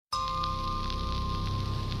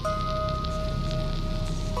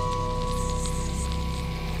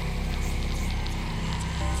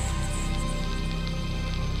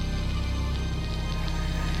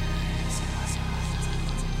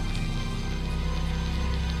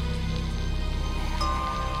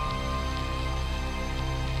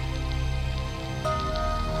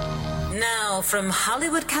Now from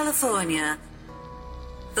Hollywood, California,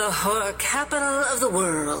 the horror capital of the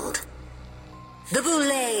world, the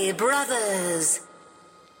Boulet Brothers,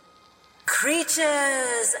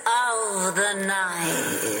 Creatures of the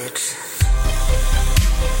Night.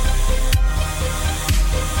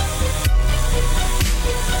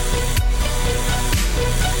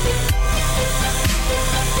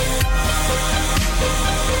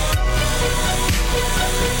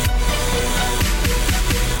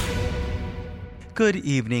 Good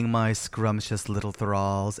evening, my scrumptious little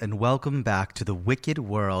thralls, and welcome back to the wicked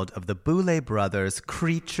world of the Boulet Brothers,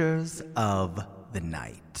 Creatures of the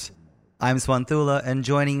Night. I'm Swanthula, and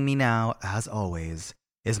joining me now, as always,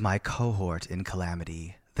 is my cohort in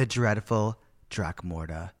calamity, the dreadful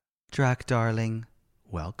Drakmorda. Drak, darling,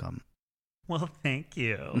 welcome. Well, thank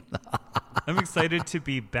you. I'm excited to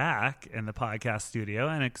be back in the podcast studio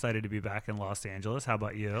and excited to be back in Los Angeles. How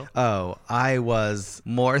about you? Oh, I was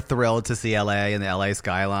more thrilled to see LA and the LA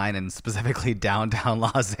skyline and specifically downtown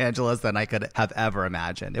Los Angeles than I could have ever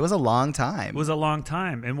imagined. It was a long time. It was a long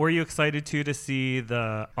time. And were you excited too to see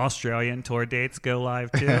the Australian tour dates go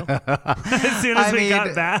live too? As soon as we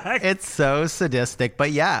got back. It's so sadistic,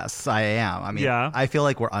 but yes, I am. Yeah. I feel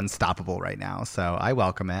like we're unstoppable right now, so I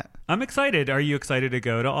welcome it. I'm excited. Are you excited to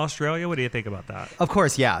go to Australia? What do you think about that? Of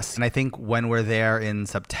course, yes. And I think when we're there in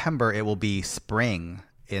September, it will be spring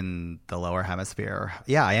in the lower hemisphere.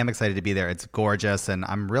 Yeah, I am excited to be there. It's gorgeous. And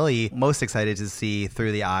I'm really most excited to see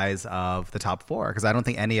through the eyes of the top four because I don't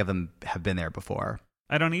think any of them have been there before.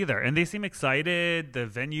 I don't either. And they seem excited. The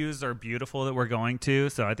venues are beautiful that we're going to.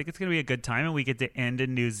 So I think it's going to be a good time. And we get to end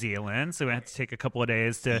in New Zealand. So we have to take a couple of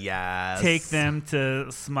days to take them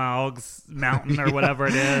to Smaug's Mountain or whatever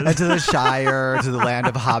it is. And to the Shire, to the land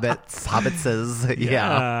of hobbitses.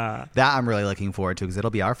 Yeah. That I'm really looking forward to because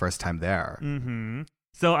it'll be our first time there. Mm-hmm.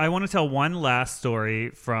 So I want to tell one last story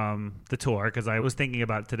from the tour because I was thinking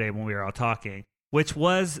about it today when we were all talking, which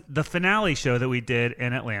was the finale show that we did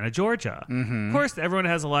in Atlanta, Georgia. Mm-hmm. Of course, everyone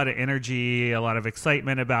has a lot of energy, a lot of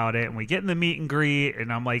excitement about it, and we get in the meet and greet,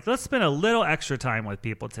 and I'm like, let's spend a little extra time with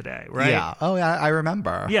people today, right? Yeah. Oh, yeah, I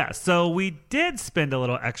remember. Yeah, so we did spend a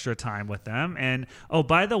little extra time with them, and oh,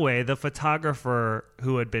 by the way, the photographer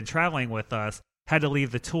who had been traveling with us had to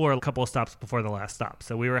leave the tour a couple of stops before the last stop,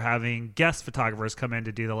 so we were having guest photographers come in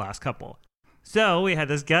to do the last couple. So we had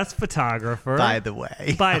this guest photographer. By the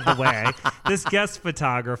way, this guest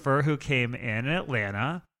photographer who came in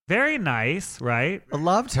Atlanta. Very nice, right? I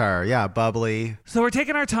loved her. Yeah, bubbly. So we're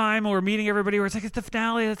taking our time and we're meeting everybody. We're like, it's the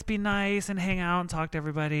finale. Let's be nice and hang out and talk to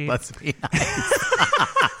everybody. Let's be nice.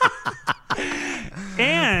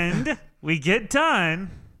 And we get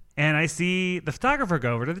done. And I see the photographer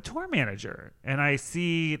go over to the tour manager. And I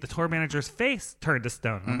see the tour manager's face turn to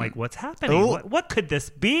stone. I'm like, what's happening? What could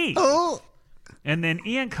this be? Oh. And then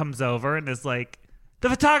Ian comes over and is like, the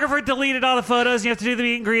photographer deleted all the photos. You have to do the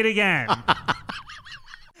meet and greet again.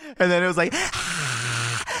 And then it was like,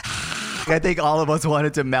 I think all of us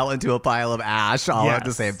wanted to melt into a pile of ash all at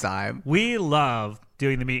the same time. We love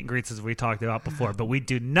doing the meet and greets as we talked about before, but we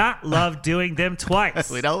do not love doing them twice.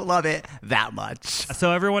 We don't love it that much.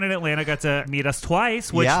 So everyone in Atlanta got to meet us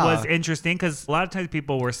twice, which was interesting because a lot of times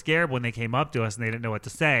people were scared when they came up to us and they didn't know what to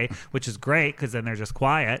say, which is great because then they're just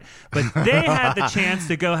quiet. But they had the chance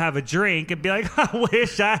to go have a drink and be like, I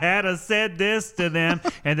wish I had said this to them.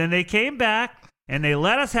 And then they came back. And they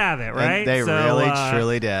let us have it, right? And they really,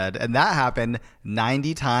 truly did. And that happened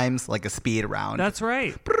 90 times like a speed round. That's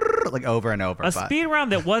right. Like over and over. Speed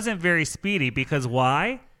round that wasn't very speedy because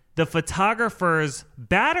why? The photographer's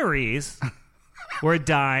batteries were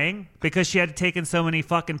dying because she had taken so many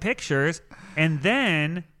fucking pictures. And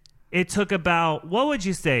then it took about, what would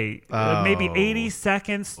you say? Maybe 80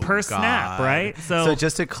 seconds per snap, right? So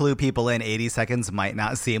just to clue people in, 80 seconds might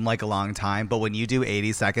not seem like a long time, but when you do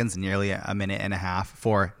 80 seconds, nearly a minute and a half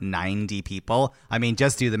for 90 people, I mean,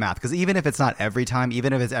 just do the math. Because even if it's not every time,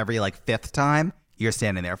 even if it's every fifth time, you're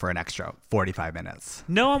standing there for an extra 45 minutes.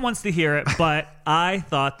 No one wants to hear it, but I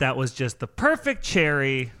thought that was just the perfect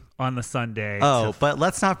cherry on the sundae. Oh, but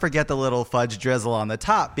let's not forget the little fudge drizzle on the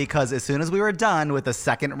top because as soon as we were done with the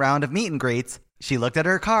second round of meet and greets, she looked at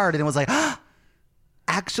her card and was like,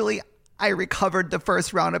 actually, I recovered the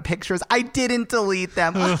first round of pictures. I didn't delete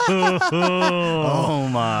them. Oh,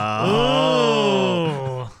 my.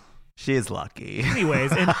 Oh. She's lucky.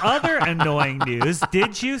 Anyways, in other annoying news,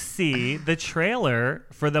 did you see the trailer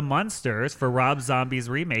for The Munsters, for Rob Zombie's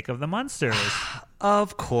remake of The Munsters?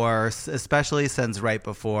 Of course, especially since right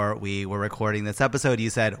before we were recording this episode, you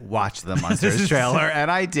said, watch the Munsters trailer. And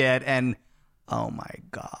I did. And oh my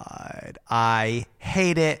God, I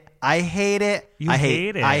hate it. I hate it. You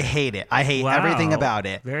hate it? I hate it. I hate everything about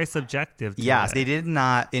it. Very subjective. Yes, they did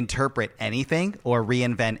not interpret anything or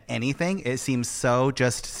reinvent anything. It seems so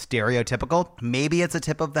just stereotypical. Maybe it's a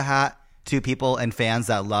tip of the hat to people and fans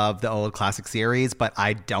that love the old classic series, but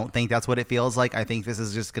I don't think that's what it feels like. I think this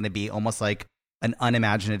is just going to be almost like an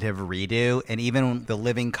unimaginative redo. And even the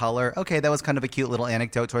living color, okay, that was kind of a cute little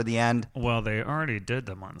anecdote toward the end. Well, they already did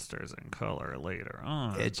the monsters in color later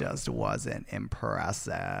on. It just wasn't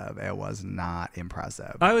impressive. It was not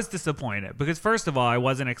impressive. I was disappointed because, first of all, I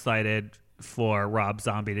wasn't excited for Rob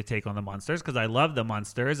Zombie to take on the Munsters because I love the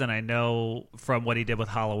Munsters, and I know from what he did with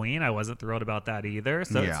Halloween, I wasn't thrilled about that either.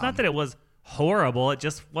 So It's not that it was horrible, it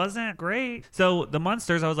just wasn't great. So the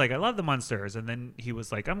Munsters, I was like, I love the Munsters, and then he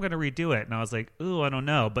was like, I'm going to redo it, and I was like, ooh, I don't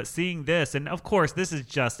know. But seeing this, and of course, this is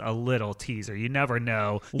just a little teaser. You never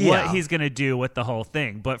know what he's going to do with the whole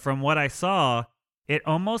thing. But from what I saw, it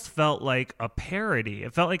almost felt like a parody.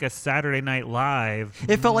 It felt like a Saturday Night Live.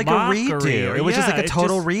 It felt like mockery. A redo. It was just like a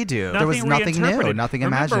total redo. There was nothing new, nothing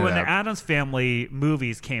imaginative. Remember when the Addams Family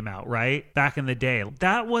movies came out, right? Back in the day.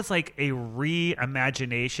 That was like a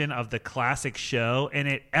reimagination of the classic show, and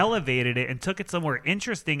it elevated it and took it somewhere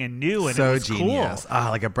interesting and new, and so it was genius. Cool.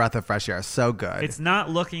 Like a breath of fresh air. So good. It's not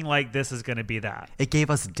looking like this is going to be that. It gave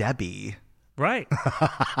us Debbie. Right.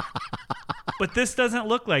 But this doesn't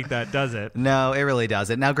look like that, does it? No, it really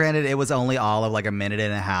doesn't. Now, granted, it was only all of like a minute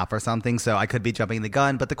and a half or something, so I could be jumping the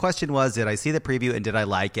gun. But the question was, did I see the preview and did I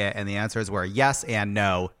like it? And the answers were yes and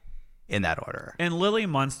no in that order. And Lily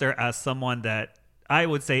Munster, as someone that I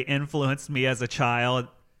would say influenced me as a child,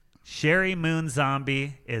 Sherry Moon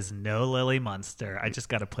Zombie is no Lily Munster. I just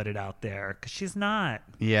got to put it out there because she's not.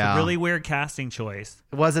 Yeah. It's a really weird casting choice.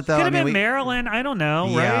 Was it though? Could have been Marilyn. I don't know.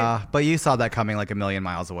 Yeah, right? But you saw that coming like a million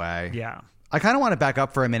miles away. Yeah. I kind of want to back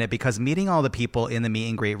up for a minute because meeting all the people in the meet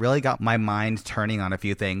and greet really got my mind turning on a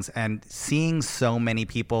few things, and seeing so many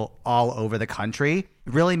people all over the country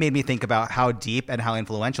really made me think about how deep and how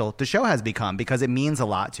influential the show has become, because it means a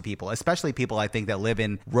lot to people, especially people I think that live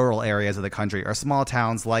in rural areas of the country or small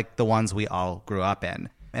towns like the ones we all grew up in.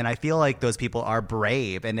 And I feel like those people are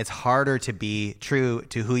brave, and it's harder to be true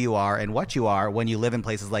to who you are and what you are when you live in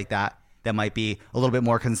places like that might be a little bit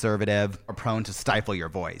more conservative or prone to stifle your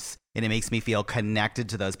voice. And it makes me feel connected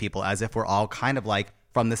to those people as if we're all kind of like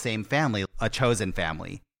from the same family, a chosen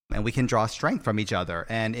family. And we can draw strength from each other.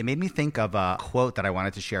 And it made me think of a quote that I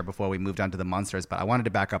wanted to share before we moved on to the Munsters, but I wanted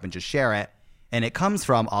to back up and just share it. And it comes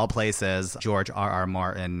from, all places, George R.R.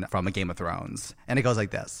 Martin from A Game of Thrones. And it goes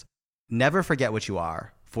like this: "Never forget what you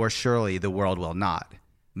are, for surely the world will not.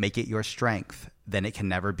 Make it your strength, then it can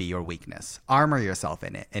never be your weakness. Armor yourself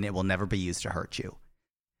in it, and it will never be used to hurt you."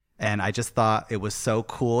 And I just thought it was so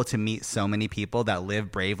cool to meet so many people that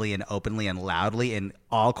live bravely and openly and loudly in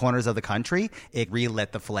all corners of the country. It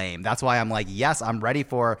relit the flame. That's why I'm like, yes, I'm ready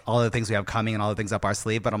for all the things we have coming and all the things up our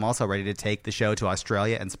sleeve, but I'm also ready to take the show to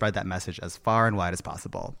Australia and spread that message as far and wide as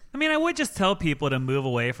possible. I mean, I would just tell people to move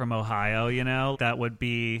away from Ohio, you know, that would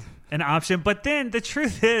be an option. But then the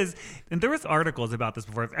truth is, and there was articles about this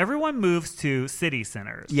before, if everyone moves to city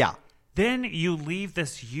centers, then you leave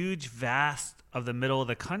this huge, vast of the middle of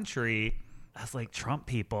the country as like Trump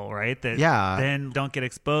people, right? That then don't get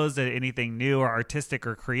exposed to anything new or artistic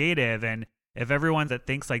or creative. And if everyone that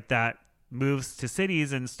thinks like that moves to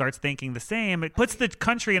cities and starts thinking the same, it puts the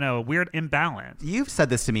country in a weird imbalance. You've said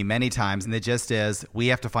this to me many times, and the gist is we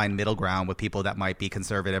have to find middle ground with people that might be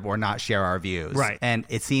conservative or not share our views. Right. And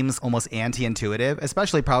it seems almost anti-intuitive,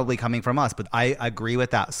 especially probably coming from us, but I agree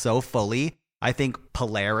with that so fully. I think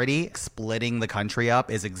polarity, splitting the country up,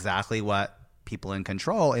 is exactly what people in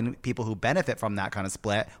control and people who benefit from that kind of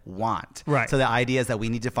split want. Right. So the idea is that we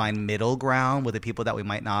need to find middle ground with the people that we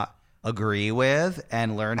might not agree with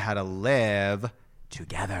and learn how to live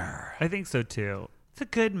together. I think so too. It's a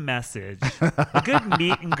good message. A good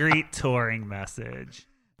meet and greet touring message.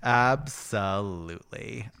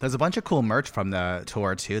 Absolutely. There's a bunch of cool merch from the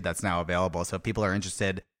tour too that's now available. So if people are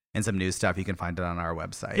interested in some new stuff, you can find it on our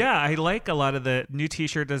website. Yeah, I like a lot of the new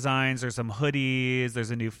t-shirt designs. There's some hoodies.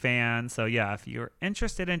 There's a new fan. So yeah, if you're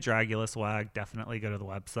interested in Dragula swag, definitely go to the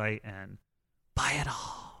website and buy it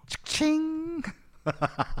all. Ching!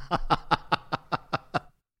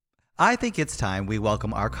 I think it's time we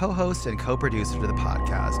welcome our co-host and co-producer to the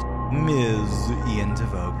podcast, Ms. Ian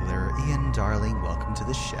DeVogler. Ian, darling, welcome to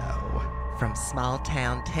the show. From small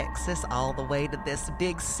town Texas all the way to this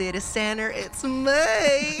big city center, it's me.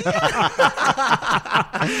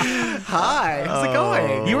 Hi, how's it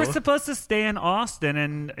going? You were supposed to stay in Austin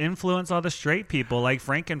and influence all the straight people like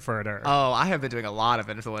Frankenfurter. Oh, I have been doing a lot of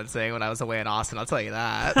influencing when I was away in Austin, I'll tell you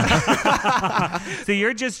that. So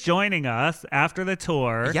you're just joining us after the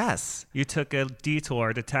tour. Yes. You took a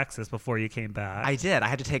detour to Texas before you came back. I did. I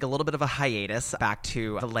had to take a little bit of a hiatus back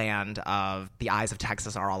to the land of the eyes of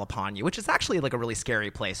Texas are all upon you, which is actually like a really scary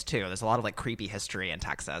place too. There's a lot of like creepy history in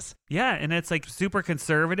Texas. Yeah, and it's like super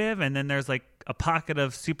conservative, and then there's like a pocket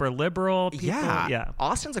of super liberal people. Yeah.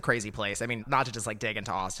 Austin's a crazy place. I mean, not to just like dig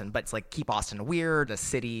into Austin, but it's like keep Austin weird. The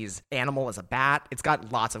city's animal is a bat. It's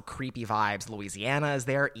got lots of creepy vibes. Louisiana is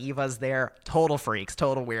there. Eva's there. Total freaks,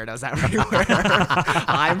 total weirdos everywhere.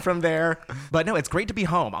 I'm from there. But no, it's great to be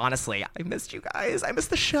home, honestly. I missed you guys. I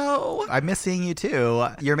missed the show. I miss seeing you too.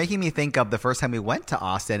 You're making me think of the first time we went to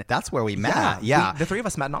Austin. That's where we met. Yeah. The three of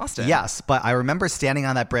us met in Austin. Yes, but I remember standing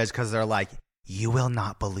on that bridge because they're like, you will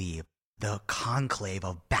not believe the conclave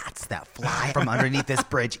of bats that fly from underneath this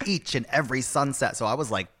bridge each and every sunset. So I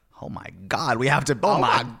was like, oh my God, we have to,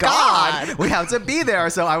 we have to be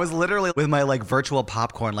there. So I was literally with my like virtual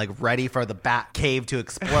popcorn, like ready for the bat cave to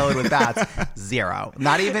explode with bats. Zero.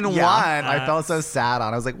 Not even one. I felt so sad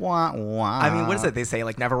on. I was like, wah, wah. I mean, what is it? They say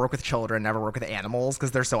like never work with children, never work with animals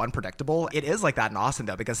because they're so unpredictable. It is like that in Austin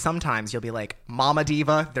though, because sometimes you'll be like, Mama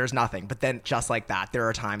Diva, there's nothing. But then just like that, there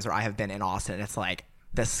are times where I have been in Austin and it's like,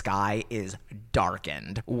 the sky is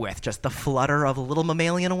darkened with just the flutter of little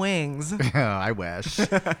mammalian wings. I wish.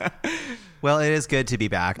 Well, it is good to be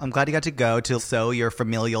back. I'm glad you got to go to sow your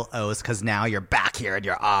familial oaths because now you're back here in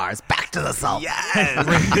your R's. Back to the salt. Yes.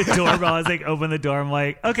 Ring the doorbell. I was like, open the door. I'm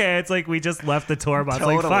like, okay, it's like we just left the tour bus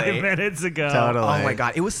like 5 minutes ago. Totally. Oh my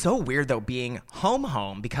God. It was so weird though being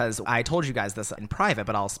home because I told you guys this in private,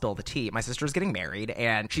 but I'll spill the tea. My sister was getting married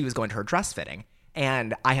and she was going to her dress fitting.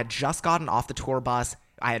 And I had just gotten off the tour bus.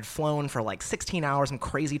 I had flown for like 16 hours, some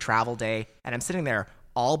crazy travel day. And I'm sitting there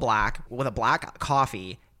all black with a black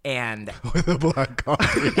coffee and... With a black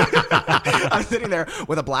coffee. I'm sitting there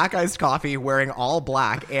with a black iced coffee wearing all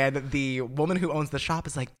black. And the woman who owns the shop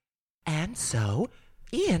is like, and so,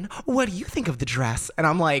 Ian, what do you think of the dress? And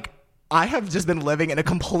I'm like... I have just been living in a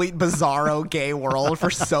complete bizarro gay world for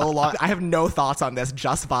so long. I have no thoughts on this,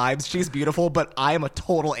 just vibes. She's beautiful, but I am a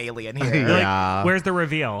total alien here. Yeah. Like, where's the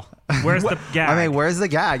reveal? Where's the gag? I mean, where's the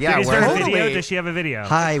gag? Yeah, Is there a Totally. video? Does she have a video?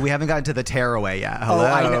 Hi, we haven't gotten to the tearaway yet. Hello. Oh,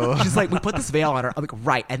 I know. She's like, we put this veil on her. I'm like,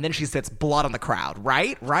 right. And then she sits blood on the crowd.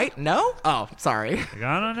 Right? Right? No? Oh, sorry. Like,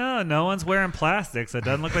 I don't know. No one's wearing plastic, so it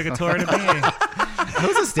doesn't look like a tour to me.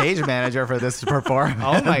 Who's the stage manager for this performance?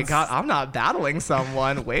 Oh my God. I'm not battling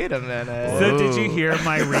someone. Wait a minute. So did you hear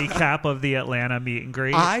my recap of the Atlanta meet and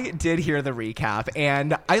greet? I did hear the recap,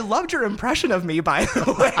 and I loved your impression of me, by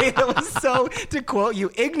the way. It was so, to quote you,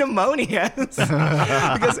 ignominious.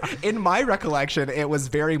 Because in my recollection, it was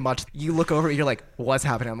very much, you look over and you're like, what's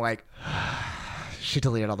happening? I'm like, she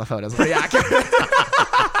deleted all the photos. Pretty accurate.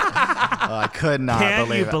 I could not Can't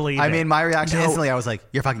believe you it. believe I it? mean, my reaction instantly, I was like,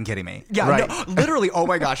 you're fucking kidding me. Yeah, right. no, literally, oh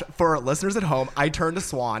my gosh. For listeners at home, I turned to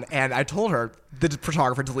Swan and I told her the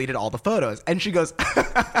photographer deleted all the photos. And she goes,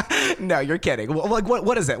 no, you're kidding. Well, like,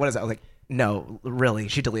 what is it? What is it? I was like, no, really,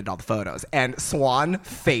 she deleted all the photos. And Swan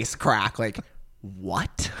face crack, like,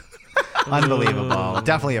 what? Unbelievable.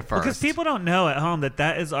 Definitely a first. Because people don't know at home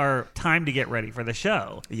that is our time to get ready for the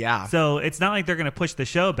show. Yeah. So it's not like they're going to push the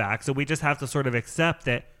show back. So we just have to sort of accept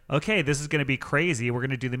that, okay, this is going to be crazy. We're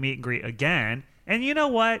going to do the meet and greet again. And you know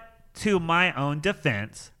what? To my own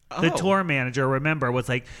defense, the tour manager, remember, was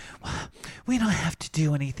like, we don't have to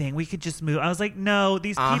do anything. We could just move. I was like, no,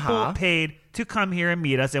 these people paid to come here and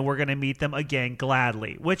meet us, and we're going to meet them again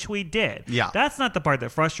gladly, which we did. Yeah. That's not the part that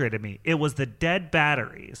frustrated me. It was the dead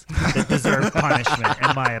batteries that deserve punishment,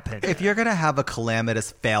 in my opinion. If you're going to have a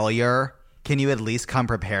calamitous failure, can you at least come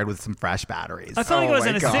prepared with some fresh batteries? I felt like I was my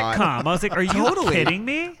in a God. sitcom. I was like, are you Totally. kidding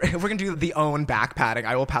me? We're going to do the own back patting.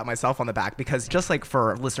 I will pat myself on the back because just like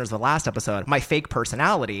for listeners of the last episode, my fake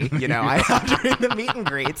personality, you know, I have during the meet and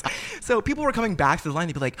greets. So people were coming back to the line.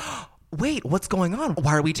 They'd be like, wait, what's going on?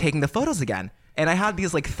 Why are we taking the photos again? And I had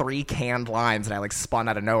these like 3 canned lines and I like spun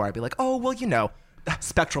out of nowhere. I'd be like, oh, well, you know,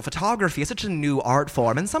 spectral photography is such a new art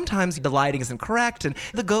form, and sometimes the lighting isn't correct, and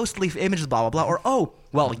the ghostly images, blah, blah, blah. Or, oh,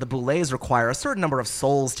 well, the boulets require a certain number of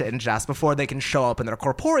souls to ingest before they can show up in their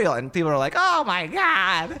corporeal. And people are like, oh, my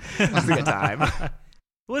God. It was a good time.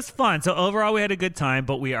 It was fun. So overall, we had a good time,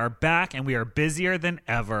 but we are back and we are busier than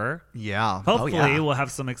ever. Yeah. Hopefully, we'll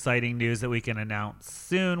have some exciting news that we can announce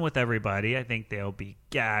soon with everybody. I think they'll be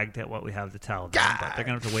gagged at what we have to tell them, but they're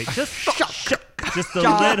going to have to wait just Just a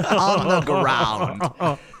little on the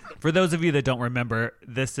ground. For those of you that don't remember,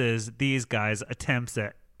 this is these guys' attempts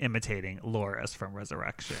at imitating Loras from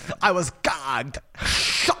Resurrection. I was gagged.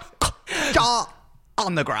 Jaw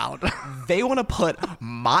on the ground. They want to put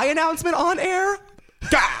my announcement on air?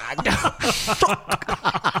 Gagged.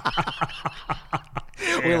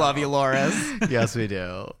 We love you, Loras. Yes, we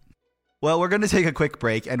do. Well, we're going to take a quick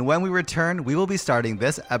break, and when we return, we will be starting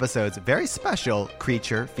this episode's very special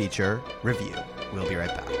creature feature review. We'll be right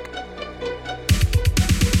back.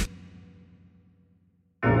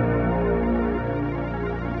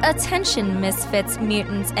 Attention, misfits,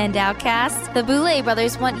 mutants, and outcasts. The Boulay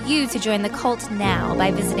Brothers want you to join the cult now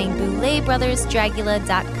by visiting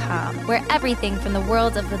BoulayBrothersDragula.com, where everything from the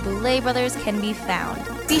world of the Boulay Brothers can be found.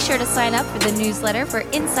 Be sure to sign up for the newsletter for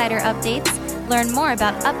insider updates, learn more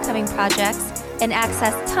about upcoming projects, and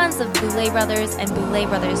access tons of Boulay Brothers and Boulay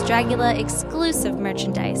Brothers Dragula exclusive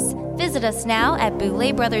merchandise. Visit us now at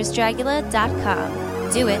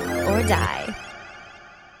BoulayBrothersDragula.com. Do it or die.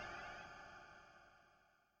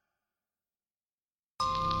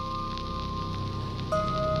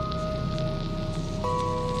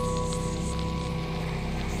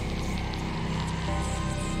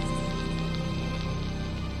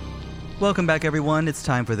 Welcome back, everyone. It's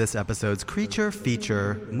time for this episode's Creature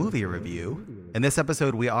Feature movie review. In this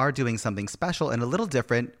episode, we are doing something special and a little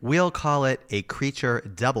different. We'll call it a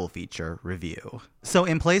Creature Double Feature review. So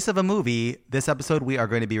in place of a movie, this episode we are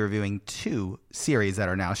going to be reviewing 2 series that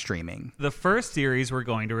are now streaming. The first series we're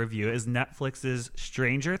going to review is Netflix's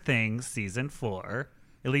Stranger Things Season 4.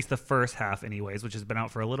 At least the first half anyways, which has been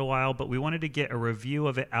out for a little while. But we wanted to get a review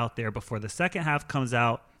of it out there before the second half comes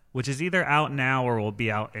out, which is either out now or will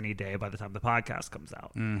be out any day by the time the podcast comes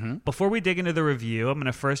out. Mm-hmm. Before we dig into the review, I'm going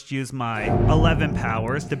to first use my 11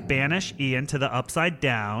 powers to banish Ian to the Upside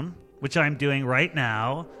Down, which I'm doing right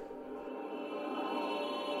now.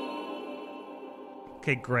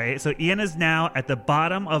 Okay, great. So Ian is now at the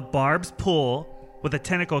bottom of Barb's pool with a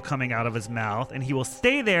tentacle coming out of his mouth, and he will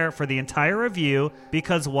stay there for the entire review.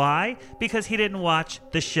 Because why? Because he didn't watch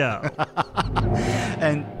the show.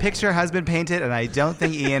 And picture has been painted, and I don't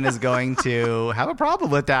think Ian is going to have a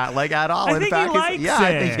problem with that, like, at all. I think he likes it.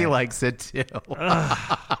 I think he likes it too.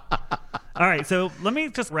 All right, so let me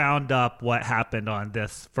just round up what happened on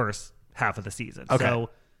this first half of the season. Okay.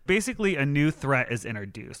 So basically, a new threat is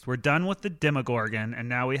introduced. We're done with the Demogorgon, and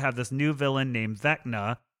now we have this new villain named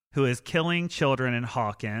Vecna, who is killing children in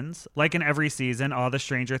Hawkins. Like in every season, all the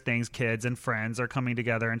Stranger Things kids and friends are coming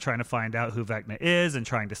together and trying to find out who Vecna is and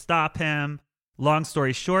trying to stop him. Long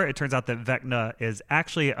story short, it turns out that Vecna is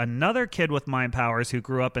actually another kid with mind powers who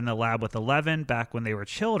grew up in the lab with Eleven back when they were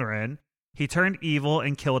children. He turned evil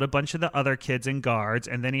and killed a bunch of the other kids and guards,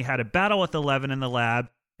 and then he had a battle with Eleven in the lab,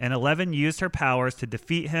 and Eleven used her powers to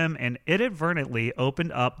defeat him and inadvertently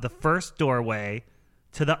opened up the first doorway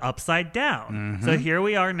to the Upside Down. Mm-hmm. So here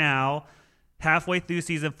we are now, halfway through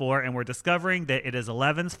season 4, and we're discovering that it is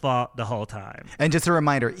Eleven's fault the whole time. And just a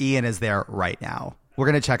reminder, Ian is there right now. We're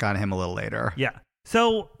going to check on him a little later. Yeah.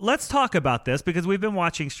 So let's talk about this, because we've been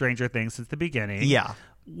watching Stranger Things since the beginning. Yeah.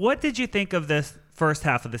 What did you think of this first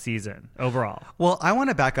half of the season overall? Well, I want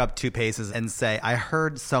to back up 2 paces and say I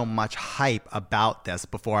heard so much hype about this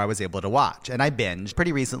before I was able to watch. And I binged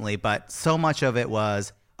pretty recently, but so much of it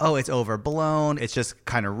was, oh, it's overblown. It's just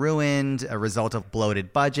kind of ruined, a result of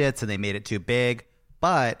bloated budgets, and they made it too big.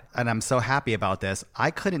 But, and I'm so happy about this, I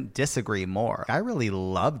couldn't disagree more. I really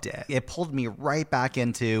loved it. It pulled me right back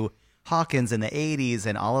into Hawkins in the 80s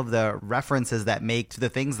and all of the references that make to the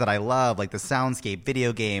things that I love, like the soundscape,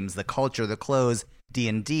 video games, the culture, the clothes,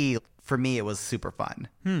 D&D. For me, it was super fun.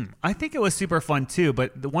 I think it was super fun too,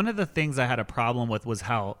 but one of the things I had a problem with was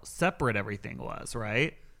how separate everything was,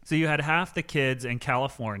 right? So you had half the kids in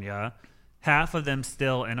California, half of them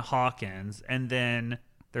still in Hawkins, and then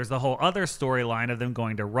there's the whole other storyline of them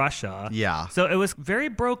going to Russia. Yeah. So it was very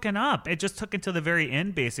broken up. It just took until the very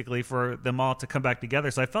end, basically, for them all to come back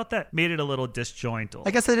together. So I felt that made it a little disjointed.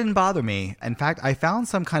 I guess it didn't bother me. In fact, I found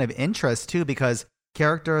some kind of interest, too, because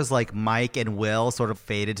characters like Mike and Will sort of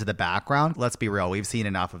faded to the background. Let's be real. We've seen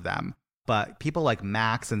enough of them. But people like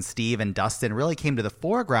Max and Steve and Dustin really came to the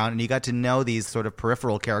foreground, and you got to know these sort of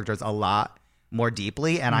peripheral characters a lot more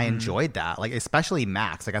deeply, and I enjoyed that. Like, especially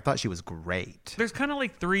Max. Like, I thought she was great. There's kind of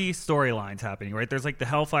like 3 storylines happening, right? There's like the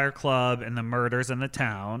Hellfire Club and the murders in the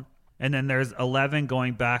town, and then there's Eleven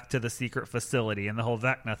going back to the secret facility and the whole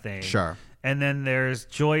Vecna thing. Sure. And then there's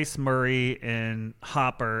Joyce, Murray, and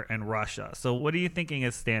Hopper and Russia. So what are you thinking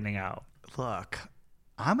is standing out? Look,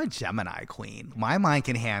 I'm a Gemini queen. My mind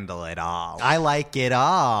can handle it all. I like it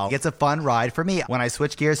all. It's a fun ride for me. When I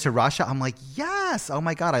switch gears to Russia, I'm like, yes. Oh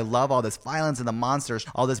my God, I love all this violence and the monsters,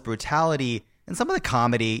 all this brutality. And some of the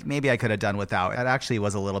comedy, maybe I could have done without. It actually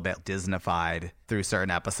was a little bit Disneyfied through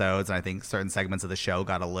certain episodes. And I think certain segments of the show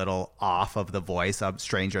got a little off of the voice of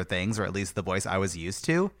Stranger Things, or at least the voice I was used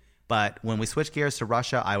to. But when we switched gears to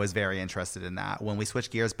Russia, I was very interested in that. When we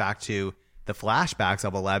switched gears back to the flashbacks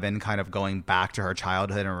of Eleven kind of going back to her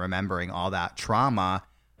childhood and remembering all that trauma,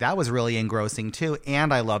 that was really engrossing too.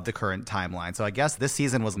 And I love the current timeline. So I guess this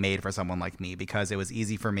season was made for someone like me because it was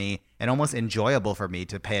easy for me and almost enjoyable for me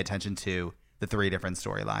to pay attention to the three different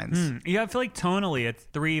storylines. Yeah, I feel like tonally it's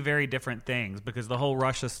three very different things because the whole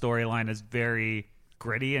Russia storyline is very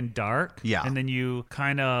gritty and dark. Yeah. And then you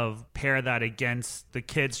kind of pair that against the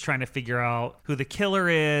kids trying to figure out who the killer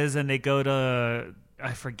is, and they go to,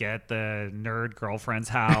 I forget, the nerd girlfriend's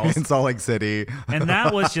house in Salt Lake City. And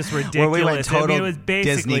that was just ridiculous. Where we went total it was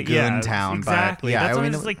basically Disney goon town. Exactly. But yeah, That's why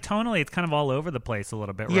it's like tonally, it's kind of all over the place a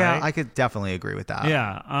little bit, right? Yeah, I could definitely agree with that.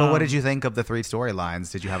 Yeah. But what did you think of the three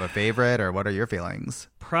storylines? Did you have a favorite, or what are your feelings?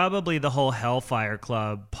 Probably the whole Hellfire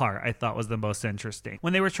Club part I thought was the most interesting.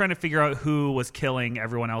 When they were trying to figure out who was killing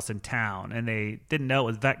everyone else in town, and they didn't know it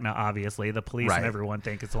was Vecna, obviously. The police and everyone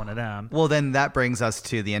think it's one of them. Well, then that brings us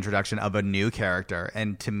to the introduction of a new character.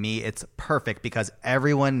 And to me, it's perfect because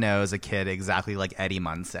everyone knows a kid exactly like Eddie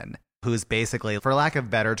Munson, who's basically, for lack of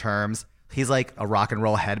better terms, he's like a rock and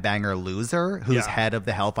roll headbanger loser who's head of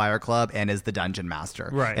the Hellfire Club and is the dungeon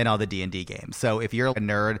master in all the D&D games. So if you're a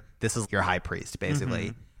nerd, this is your high priest,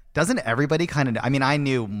 basically. Mm-hmm. Doesn't everybody kind of... I mean, I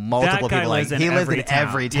knew multiple people. Like, he lives in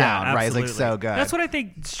every town, right? It's like so good. That's what I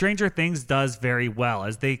think Stranger Things does very well,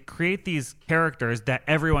 is they create these characters that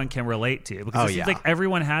everyone can relate to. Because it seems like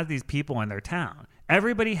everyone has these people in their town.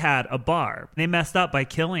 Everybody had a Barb. They messed up by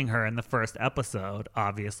killing her in the first episode,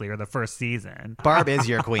 obviously, or the first season. Barb is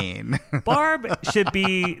your queen. Barb should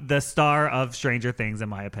be the star of Stranger Things, in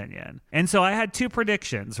my opinion. And so I had two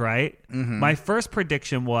predictions, right? Mm-hmm. My first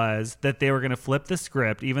prediction was that they were going to flip the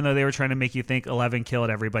script, even though they were trying to make you think 11 killed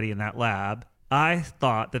everybody in that lab. I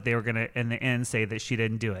thought that they were going to, in the end, say that she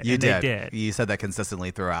didn't do it. You and did. They did. You said that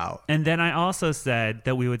consistently throughout. And then I also said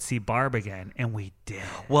that we would see Barb again, and we did.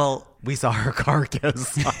 Well, we saw her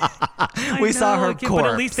carcass. we saw her corpse. But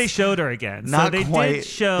at least they showed her again. Not so they quite did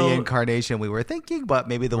show the incarnation we were thinking, but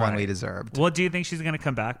maybe the one we deserved. Well, do you think she's going to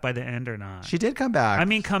come back by the end or not? She did come back. I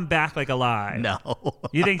mean, come back like alive. No.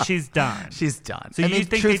 You think she's done? She's done. So you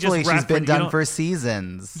think truthfully, they just she's been done for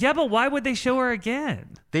seasons. Yeah, but why would they show her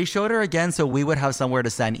again? They showed her again so we would have somewhere to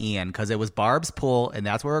send Ian, because it was Barb's pool, and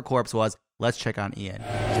that's where her corpse was. Let's check on Ian.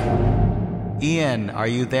 Ian, are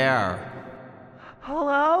you there?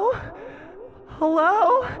 Hello?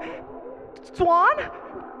 Hello? Swan?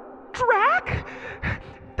 Drac?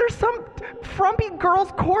 There's some frumpy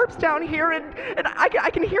girl's corpse down here, and I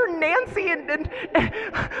can hear Nancy and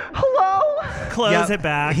hello? Close it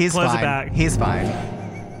back. He's Close fine. it back. He's fine.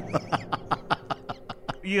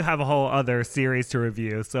 You have a whole other series to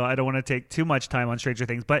review, so I don't want to take too much time on Stranger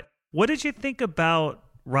Things. But what did you think about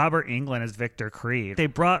Robert Englund as Victor Creed? They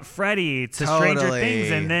brought Freddy to Stranger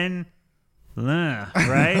Things, and then...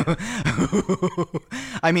 right?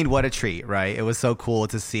 I mean, what a treat, right? It was so cool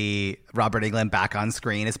to see Robert Englund back on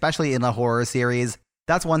screen, especially in the horror series.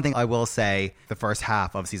 That's one thing I will say. The first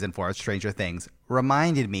half of season 4 of Stranger Things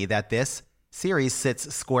reminded me that this series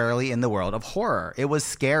sits squarely in the world of horror. It was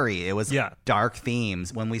scary. It was dark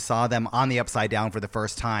themes. When we saw them on the Upside Down for the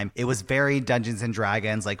first time, it was very Dungeons and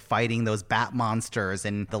Dragons, like fighting those bat monsters,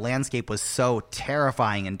 and the landscape was so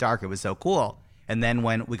terrifying and dark. It was so cool. And then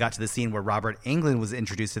when we got to the scene where Robert Englund was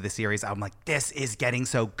introduced to the series, I'm like, this is getting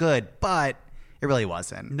so good. But it really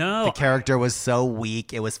wasn't. No. The character was so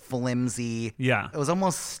weak. It was flimsy. Yeah. It was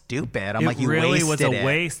almost stupid. I'm it like, you really wasted was a it.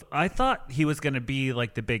 waste. I thought he was going to be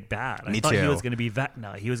like the big bad. I thought he was going to be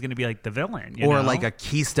Vecna. He was going to be like the villain. You know? Like a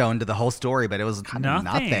keystone to the whole story, but it was kind of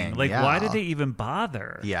nothing. Like, why did they even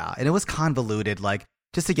bother? Yeah. And it was convoluted. Like,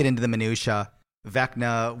 just to get into the minutia,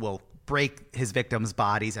 Vecna will break his victims'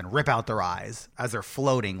 bodies and rip out their eyes as they're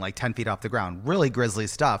floating like 10 feet off the ground. Really grisly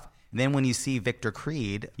stuff. And then when you see Victor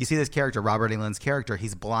Creed, you see this character, Robert Englund's character,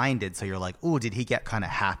 he's blinded. So you're like, ooh, did he get kind of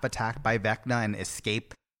half attacked by Vecna and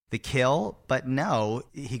escape the kill? But no,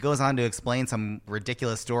 he goes on to explain some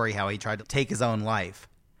ridiculous story how he tried to take his own life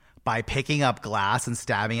by picking up glass and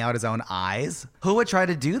stabbing out his own eyes. Who would try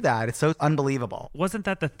to do that? It's so unbelievable. Wasn't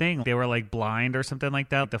that the thing? They were like blind or something like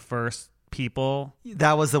that the first people.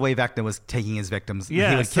 That was the way Vecna was taking his victims.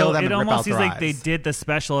 Yeah, he would kill them it and rip out almost their seems like eyes. they did the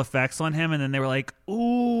special effects on him, and then they were like,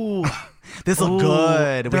 "Ooh, This look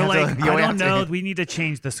good. They're We like, have to- I don't know. We need to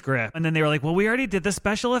change the script. And then they were like, well, we already did the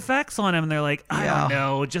special effects on him. And they're like, I don't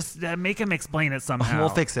know. Just make him explain it somehow. We'll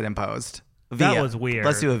fix it in post. That VO. was weird.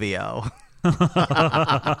 Let's do a VO.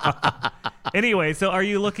 Anyway, so are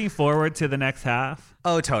you looking forward to the next half?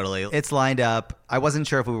 Oh, totally. It's lined up. I wasn't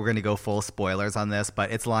sure if we were going to go full spoilers on this,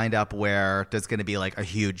 but it's lined up where there's going to be like a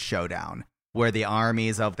huge showdown where the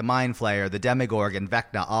armies of the Mind Flayer, the Demogorgon, and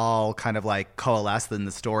Vecna all kind of like coalesce, and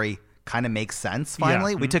the story kind of makes sense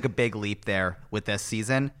finally. Yeah. We took a big leap there with this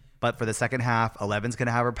season. But for the second half, Eleven's going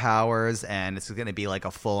to have her powers, and it's going to be like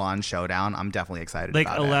a full-on showdown. I'm definitely excited Like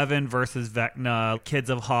about it. 11 versus Vecna,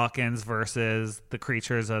 Kids of Hawkins versus the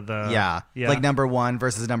creatures of the... Yeah. Like number 1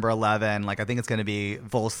 versus number 11. Like, I think it's going to be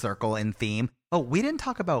full circle in theme. Oh, we didn't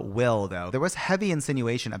talk about Will, though. There was heavy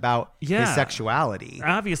insinuation about his sexuality.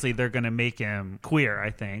 Obviously, they're going to make him queer,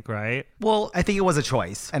 I think, right? Well, I think it was a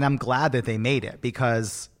choice, and I'm glad that they made it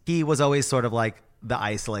because he was always sort of like the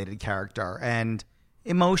isolated character and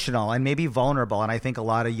emotional and maybe vulnerable. And I think a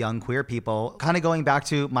lot of young queer people, kind of going back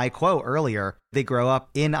to my quote earlier, they grow up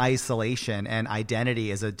in isolation, and identity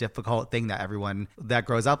is a difficult thing that everyone that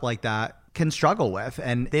grows up like that can struggle with.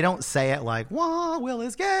 And they don't say it like, "Wah, Will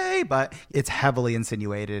is gay," but it's heavily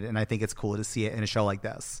insinuated. And I think it's cool to see it in a show like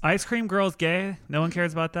this. Ice Cream Girl's gay? No one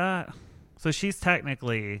cares about that? So she's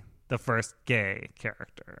technically the first gay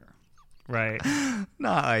character. Right.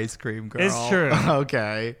 Not Ice Cream Girl. It's true.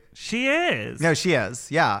 Okay. She is. No, she is.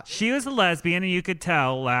 Yeah. She was a lesbian, and you could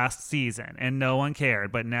tell last season, and no one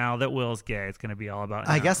cared. But now that Will's gay, it's going to be all about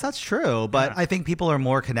him. I guess that's true. But I think people are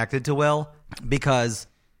more connected to Will because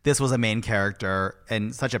this was a main character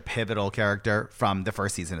and such a pivotal character from the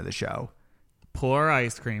first season of the show. Poor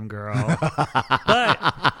Ice Cream Girl.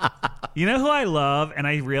 But you know who I love? And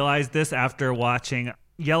I realized this after watching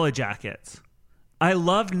Yellow Jackets. I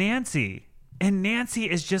love Nancy. And Nancy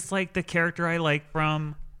is just like the character I like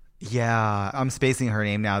from... Yeah, I'm spacing her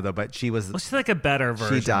name now, though, but she was... Well, she's like a better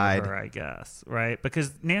version She died. of her, I guess, right?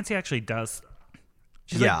 Because Nancy actually does...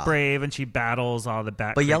 She's like brave, and she battles all the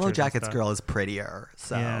bad But Yellow creatures and Jackets stuff. girl is prettier,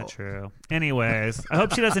 so... Yeah, true. Anyways, I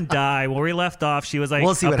hope she doesn't die. Where we left off, she was like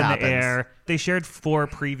We'll see up what in happens. the air. They shared 4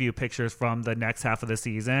 preview pictures from the next half of the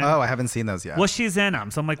season. Oh, I haven't seen those yet. Well, she's in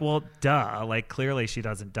them. So I'm like, well, duh. Like, clearly she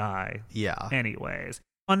doesn't die. Yeah. Anyways.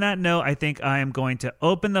 On that note, I think I am going to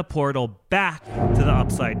open the portal back to the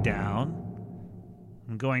Upside Down.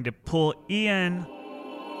 I'm going to pull Ian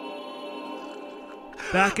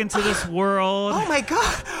back into this world. Oh my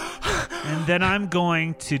God. And then I'm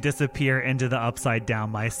going to disappear into the Upside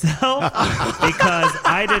Down myself because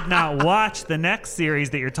I did not watch the next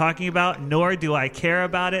series that you're talking about, nor do I care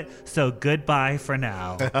about it. So goodbye for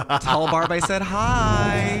now. Tell Barb I said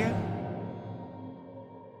hi.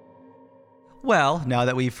 Well, now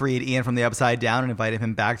that we've freed Ian from the Upside Down and invited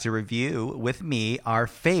him back to review with me our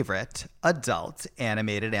favorite adult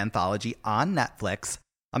animated anthology on Netflix,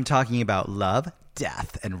 I'm talking about Love,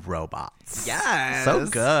 Death, and Robots. Yes. So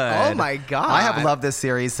good. Oh my God. I have loved this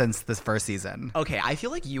series since this first season. Okay, I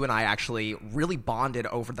feel like you and I actually really bonded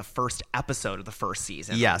over the first episode of the first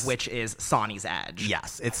season. Yes. Which is Sonny's Edge.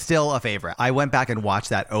 Yes, it's still a favorite. I went back and watched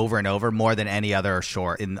that over and over more than any other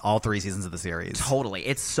short in all 3 seasons of the series. Totally.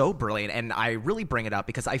 It's so brilliant. And I really bring it up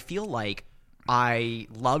because I feel like I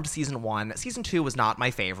loved season 1. Season 2 was not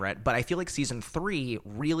my favorite, but I feel like season 3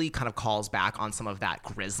 really kind of calls back on some of that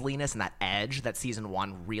grisliness and that edge that season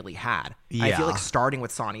 1 really had. I Yeah. feel like starting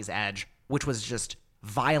with Sonny's Edge, which was just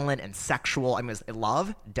violent and sexual. I mean, it was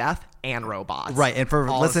love, death, and robots. Right, and for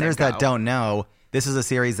all in the listeners same that go. don't know, this is a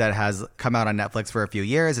series that has come out on Netflix for a few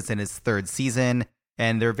years. It's in its 3rd season,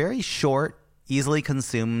 and they're very short, easily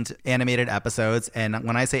consumed animated episodes. And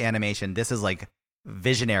when I say animation, this is like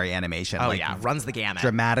visionary animation. Oh, like yeah. Runs the gamut.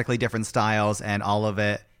 dramatically different styles, and all of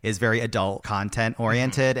it is very adult content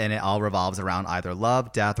oriented, and it all revolves around either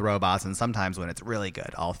love, death, robots, and sometimes when it's really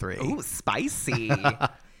good, all 3. Ooh, spicy.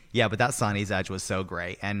 Yeah, but that Sonny's Edge was so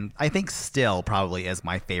great, and I think still probably is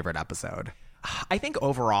my favorite episode. I think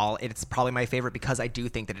overall it's probably my favorite because I do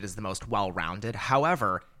think that it is the most well-rounded.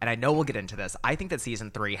 However, and I know we'll get into this, I think that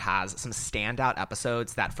season 3 has some standout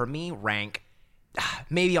episodes that for me rank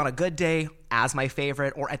maybe on a good day as my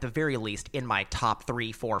favorite, or at the very least in my top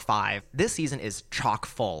 3, 4, 5. This season is chock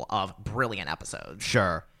full of brilliant episodes.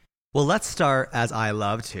 Sure. Well, let's start, as I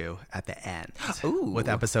love to, at the end. Ooh. With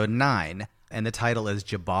episode 9. And the title is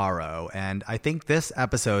Jabaro. And I think this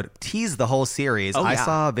episode teased the whole series. Oh, I yeah.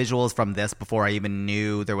 saw visuals from this before I even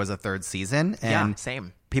knew there was a 3rd season. And Yeah,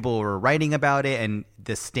 same. people were writing about it, and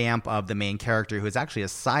the stamp of the main character, who is actually a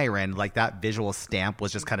siren, like that visual stamp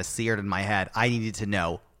was just kind of seared in my head. I needed to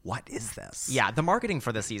know, what is this? Yeah, the marketing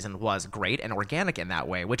for this season was great and organic in that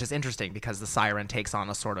way, which is interesting because the siren takes on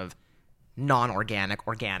a sort of non-organic,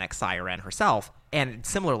 organic siren herself. And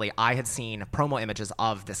similarly, I had seen promo images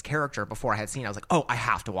of this character before I had seen it. I was like, oh, I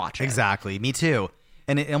have to watch it. Exactly. Me too.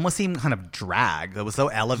 And it almost seemed kind of drag. It was so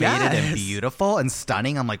elevated and beautiful and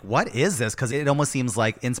stunning. I'm like, what is this? Because it almost seems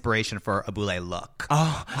like inspiration for a Boulay look.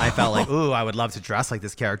 Oh. I felt like, ooh, I would love to dress like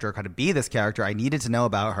this character, kind of be this character. I needed to know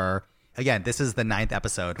about her. Again, this is the 9th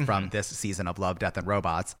episode from this season of Love, Death, and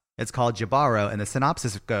Robots. It's called Jibaro, and the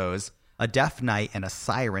synopsis goes, a deaf knight and a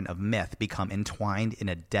siren of myth become entwined in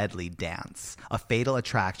a deadly dance, a fatal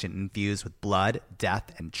attraction infused with blood,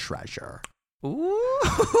 death, and treasure. Ooh.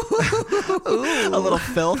 A little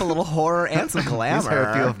filth, a little horror, and some glamour. These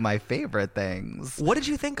are a few of my favorite things. What did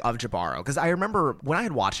you think of Jibaro? Because I remember when I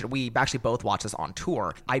had watched it, we actually both watched this on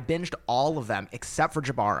tour. I binged all of them except for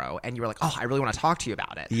Jibaro, and you were like, oh, I really want to talk to you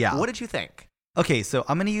about it. Yeah. What did you think? Okay, so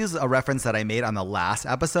I'm going to use a reference that I made on the last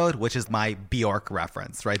episode, which is my Bjork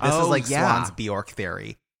reference, right? This is like Swan's Bjork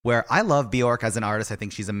theory, where I love Bjork as an artist. I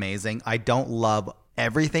think she's amazing. I don't love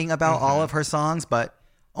everything about all of her songs, but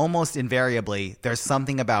almost invariably, there's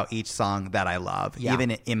something about each song that I love,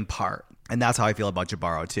 even in part. And that's how I feel about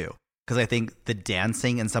Jibaro too. Because I think the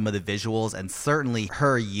dancing and some of the visuals, and certainly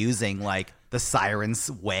her using like the siren's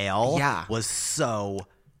wail was so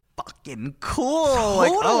fucking cool. Totally.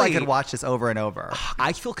 Like, oh, I could watch this over and over.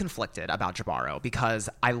 I feel conflicted about Jibaro because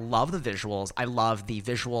I love the visuals. I love the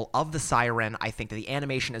visual of the siren. I think that the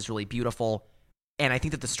animation is really beautiful. And I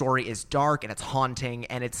think that the story is dark and it's haunting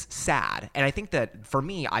and it's sad. And I think that for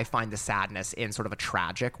me, I find the sadness in sort of a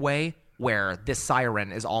tragic way where this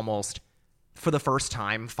siren is almost, for the first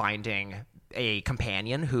time, finding a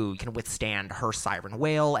companion who can withstand her siren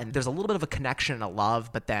wail. And there's a little bit of a connection and a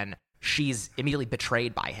love, but then she's immediately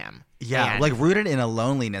betrayed by him. Yeah, like rooted in a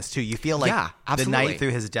loneliness too. You feel like the absolutely. knight through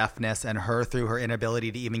his deafness and her through her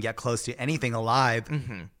inability to even get close to anything alive.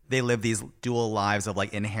 They live these dual lives of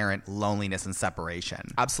like inherent loneliness and separation.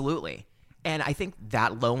 Absolutely. And I think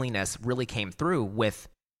that loneliness really came through with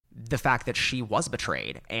the fact that she was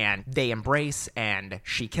betrayed, and they embrace and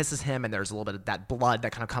she kisses him, and there's a little bit of that blood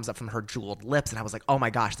that kind of comes up from her jeweled lips. And I was like, oh my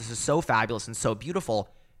gosh, this is so fabulous and so beautiful.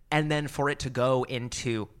 And then for it to go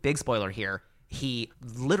into, big spoiler here, he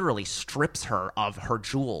literally strips her of her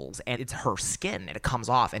jewels, and it's her skin, and it comes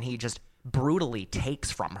off, and he just brutally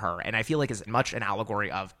takes from her. And I feel like it's much an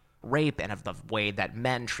allegory of rape and of the way that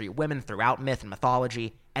men treat women throughout myth and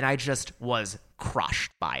mythology. And I just was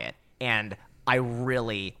crushed by it. And I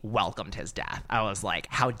really welcomed his death. I was like,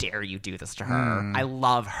 how dare you do this to her? I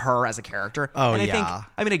love her as a character. Oh, and I yeah. think,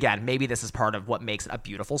 I mean, again, maybe this is part of what makes it a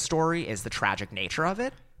beautiful story is the tragic nature of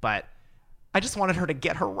it. But I just wanted her to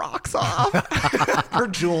get her rocks off. Her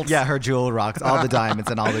jewels. Yeah, her jewel rocks, all the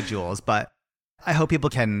diamonds and all the jewels. But I hope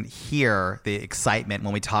people can hear the excitement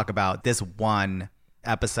when we talk about this one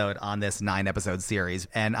episode on this 9-episode series.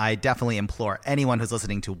 And I definitely implore anyone who's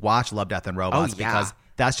listening to watch Love, Death, and Robots because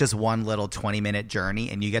that's just one little 20-minute journey,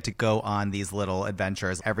 and you get to go on these little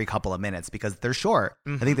adventures every couple of minutes because they're short.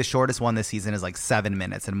 I think the shortest one this season is like 7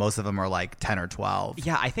 minutes, and most of them are like 10 or 12.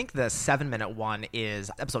 Yeah, I think the 7-minute one is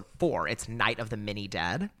episode 4. It's Night of the Mini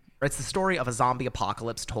Dead. It's the story of a zombie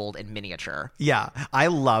apocalypse told in miniature. Yeah, I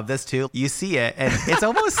love this too. You see it, and it's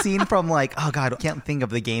almost seen from like, oh God, I can't think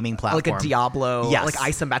of the gaming platform. Like a Diablo, like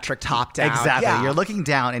isometric top down. Exactly. Yeah. You're looking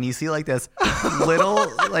down and you see like this little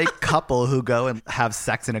like couple who go and have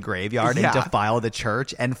sex in a graveyard and defile the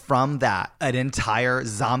church. And from that, an entire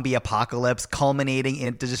zombie apocalypse culminating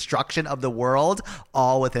in the destruction of the world,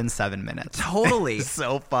 all within 7 minutes. Totally.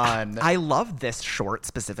 So fun. I love this short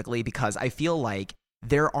specifically because I feel like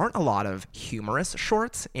there aren't a lot of humorous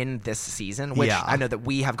shorts in this season, which I know that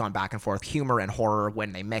we have gone back and forth, humor and horror,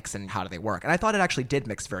 when they mix and how do they work. And I thought it actually did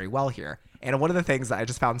mix very well here. And one of the things that I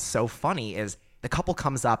just found so funny is the couple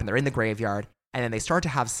comes up and they're in the graveyard and then they start to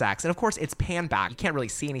have sex. And of course, it's pan back. You can't really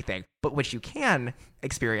see anything. But what you can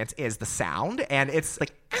experience is the sound. And it's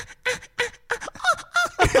like...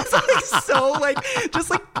 It's like so like just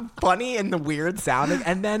like funny and the weird sounding,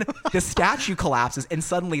 and then the statue collapses and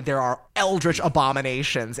suddenly there are eldritch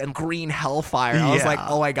abominations and green hellfire. I was like,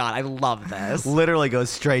 oh my God, I love this. Literally goes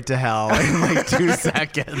straight to hell in like 2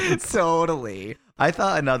 seconds. Totally. I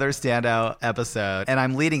thought another standout episode, and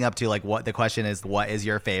I'm leading up to like what the question is, what is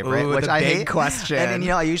your favorite? Ooh, which the I big hate. question. And you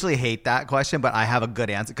know, I usually hate that question, but I have a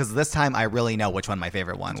good answer because this time I really know which one my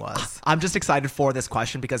favorite one was. I'm just excited for this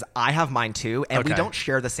question because I have mine too, and we don't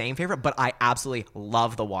share the same favorite, but I absolutely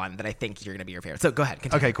love the one that I think you're going to be your favorite. So go ahead,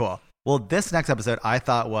 continue. Okay, cool. Well, this next episode I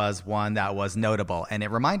thought was one that was notable, and it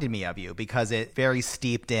reminded me of you because it very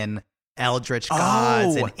steeped in eldritch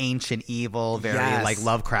gods and ancient evil, very like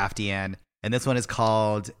Lovecraftian. And this one is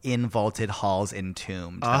called In Vaulted Halls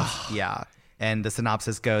Entombed. Yeah. And the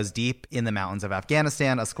synopsis goes, deep in the mountains of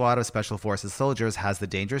Afghanistan, a squad of Special Forces soldiers has the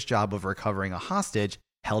dangerous job of recovering a hostage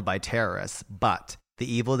held by terrorists. But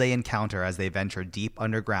the evil they encounter as they venture deep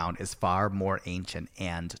underground is far more ancient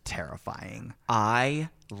and terrifying. I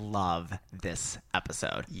love this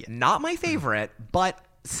episode. Yeah. Not my favorite, but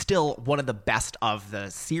still one of the best of the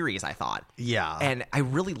series, I thought. Yeah. And I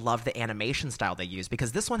really love the animation style they use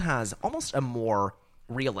because this one has almost a more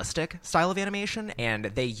realistic style of animation, and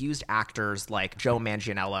they used actors like Joe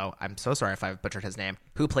Manganiello, I'm so sorry if I've butchered his name,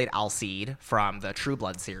 who played Alcide from the True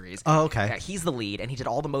Blood series. Oh, okay. Yeah, he's the lead, and he did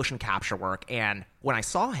all the motion capture work, and when I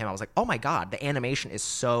saw him, I was like, oh my god, the animation is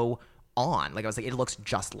so on. Like, I was like, it looks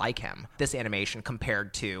just like him. This animation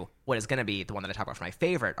compared to what is going to be the one that I talk about for my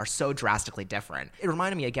favorite are so drastically different. It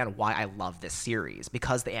reminded me again why I love this series,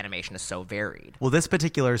 because the animation is so varied. Well, this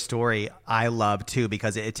particular story I love too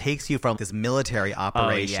because it takes you from this military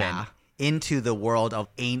operation into the world of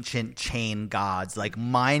ancient chain gods, like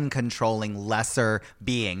mind-controlling lesser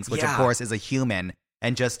beings, which of course is a human,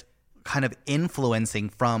 and just kind of influencing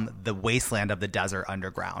from the wasteland of the desert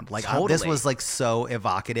underground. Like this was like so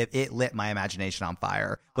evocative. It lit my imagination on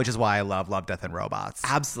fire, which is why I love Death, and Robots.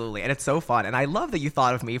 Absolutely. And it's so fun. And I love that you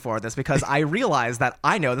thought of me for this because I realized that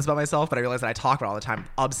I know this about myself, but I realize that I talk about it all the time.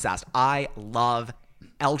 Obsessed. I love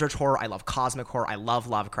eldritch horror. I love cosmic horror. I love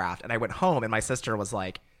Lovecraft. And I went home and my sister was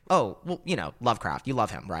like, oh, well, you know, Lovecraft, you love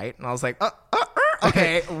him, right? And I was like,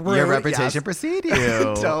 okay, your reputation precede you.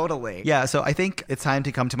 Totally. Yeah, so I think it's time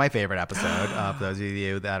to come to my favorite episode, for those of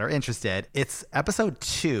you that are interested. It's episode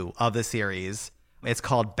 2 of the series. It's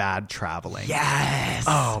called Bad Traveling. Yes.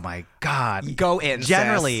 Oh, my God. Go in,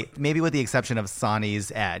 Generally, maybe with the exception of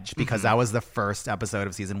Sonny's Edge, because that was the first episode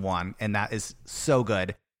of season 1, and that is so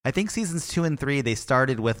good. I think seasons 2 and 3, they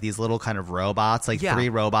started with these little kind of robots, like 3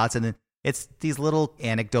 robots, and then it's these little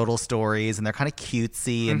anecdotal stories, and they're kind of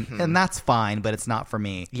cutesy, and that's fine, but it's not for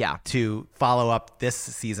me to follow up this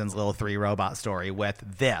season's little 3 robot story with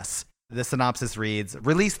this. The synopsis reads,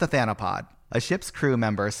 release the Thanapod. A ship's crew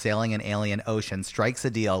member sailing an alien ocean strikes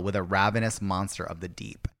a deal with a ravenous monster of the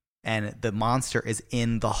deep. And the monster is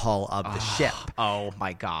in the hull of the ship. Oh,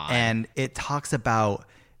 my God. And it talks about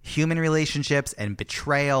human relationships and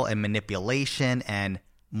betrayal and manipulation and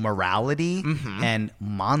morality and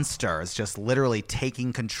monsters just literally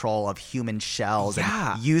taking control of human shells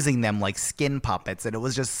and using them like skin puppets. And it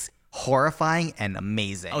was just horrifying and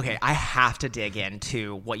amazing. Okay, I have to dig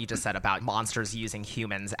into what you just said about monsters using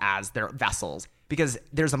humans as their vessels, because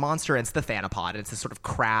there's a monster, and it's the Thanapod, and it's this sort of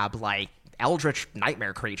crab-like eldritch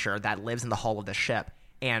nightmare creature that lives in the hull of the ship.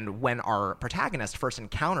 And when our protagonist first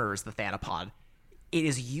encounters the Thanapod, it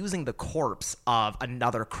is using the corpse of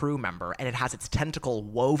another crew member, and it has its tentacle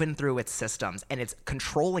woven through its systems, and it's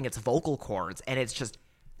controlling its vocal cords, and it's just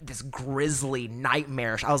this grisly,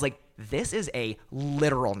 nightmarish. I was like, this is a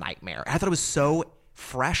literal nightmare. And I thought it was so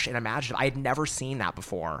fresh and imaginative. I had never seen that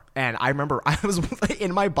before. And I remember I was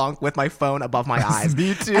in my bunk with my phone above my eyes.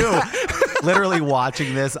 Me too. Literally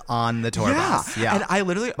watching this on the tour bus. Yeah. And I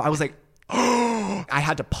was like, I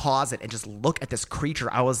had to pause it and just look at this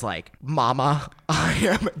creature. I was like, Mama, I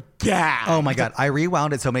am gagged. Oh my God. I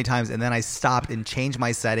rewound it so many times, and then I stopped and changed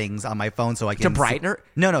my settings on my phone so I can... To brighten her?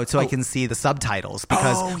 No, so I can see the subtitles,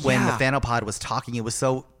 because when the Thanapod was talking, it was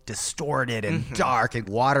so distorted and dark and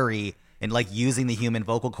watery, and like using the human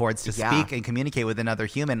vocal cords to speak and communicate with another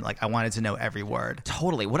human. Like, I wanted to know every word.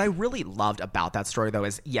 Totally. What I really loved about that story, though,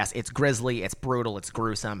 is yes, it's grisly, it's brutal, it's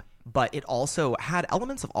gruesome, but it also had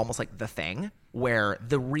elements of almost like The Thing, where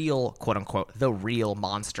the real, quote unquote, the real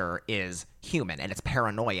monster is human, and it's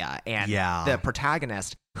paranoia. And the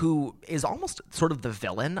protagonist, who is almost sort of the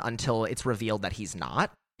villain until it's revealed that he's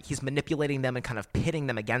not, he's manipulating them and kind of pitting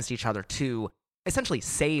them against each other to essentially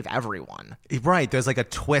save everyone. Right. There's like a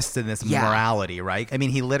twist in this morality, right? I mean,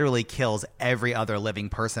 he literally kills every other living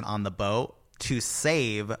person on the boat to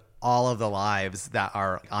save all of the lives that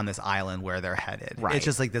are on this island where they're headed. Right. It's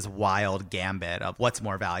just like this wild gambit of what's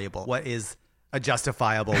more valuable. What is a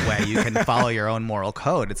justifiable way you can follow your own moral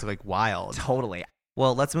code? It's like wild. Totally.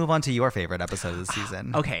 Well, let's move on to your favorite episode of the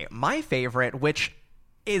season. Okay. My favorite, which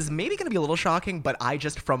is maybe going to be a little shocking, but I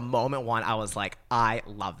just, from moment one, I was like, I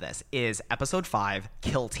love this, is episode 5,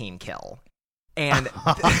 Kill Team Kill. And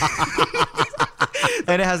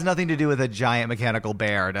and it has nothing to do with a giant mechanical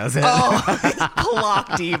bear, does it?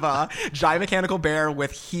 Clock diva. Giant mechanical bear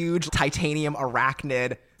with huge titanium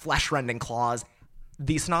arachnid flesh-rending claws.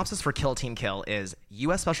 The synopsis for Kill Team Kill is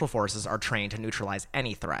U.S. Special Forces are trained to neutralize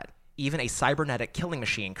any threat, even a cybernetic killing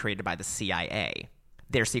machine created by the CIA.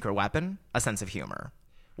 Their secret weapon, a sense of humor.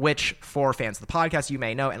 Which, for fans of the podcast, you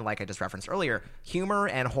may know, and like I just referenced earlier, humor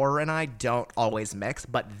and horror and I don't always mix,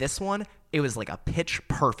 but this one, it was like a pitch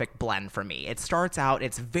perfect blend for me. It starts out,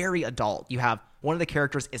 it's very adult. You have one of the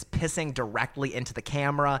characters is pissing directly into the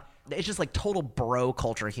camera. It's just like total bro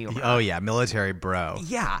culture humor. Oh yeah, military bro.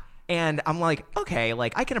 Yeah. And I'm like, okay,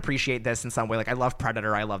 like I can appreciate this in some way. Like I love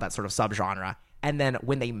Predator. I love that sort of subgenre. And then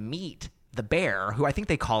when they meet the bear, who I think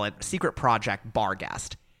they call it Secret Project Bar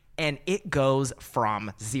Guest, and it goes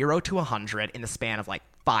from 0 to 100 in the span of like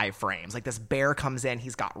 5 frames. Like this bear comes in,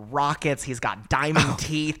 he's got rockets, he's got diamond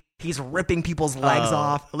teeth, he's ripping people's legs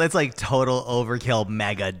off. It's like total overkill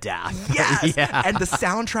mega death. Yes. Yeah. And the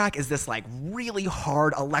soundtrack is this like really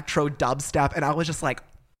hard electro dubstep. And I was just like,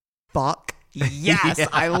 fuck yes, yeah.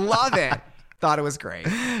 I love it. Thought it was great.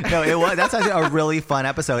 No, it was. That's actually a really fun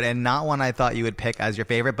episode, and not one I thought you would pick as your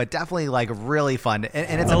favorite, but definitely like really fun.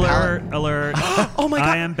 And it's alert. Oh my god!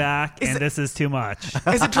 I am back, this is too much.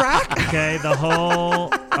 Is it Drac? Okay, the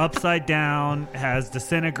whole Upside Down has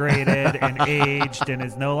disintegrated and aged, and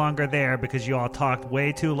is no longer there because you all talked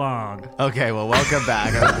way too long. Okay, well, welcome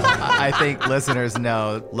back. I think listeners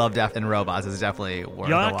know Love, Death, and Robots is definitely worth a watch.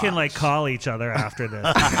 Y'all can like call each other after this.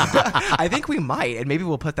 I think we might, and maybe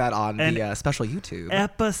we'll put that on the special YouTube.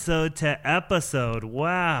 Episode to episode.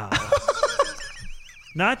 Wow.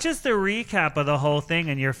 Not just a recap of the whole thing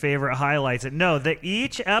and your favorite highlights. No, that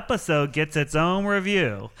each episode gets its own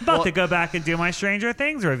review. I'm about to go back and do my Stranger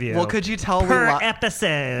Things review. Well, could you tell per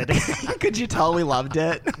episode? Could you tell we loved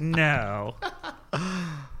it? No.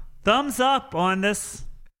 Thumbs up on this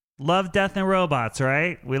Love, Death, and Robots,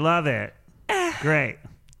 right? We love it. Great.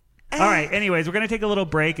 All right, anyways, we're going to take a little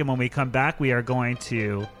break, and when we come back, we are going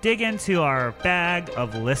to dig into our bag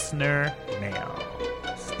of listener mail.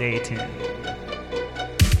 Stay tuned.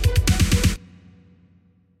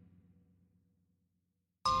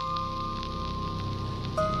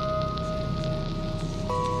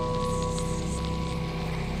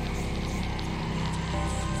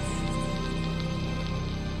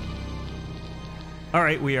 All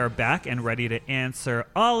right, we are back and ready to answer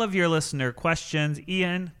all of your listener questions.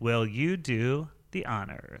 Ian, will you do the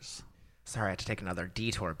honors? Sorry, I had to take another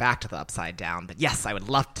detour back to the Upside Down, but yes, I would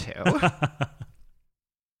love to.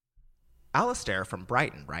 Alistair from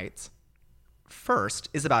Brighton writes, first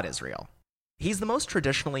is about Israel. He's the most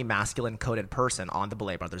traditionally masculine-coded person on the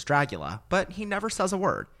Boulet Brothers Dragula, but he never says a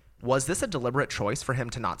word. Was this a deliberate choice for him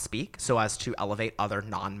to not speak so as to elevate other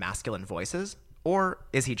non-masculine voices? Or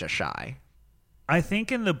is he just shy? I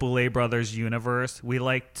think in the Boulet Brothers universe, we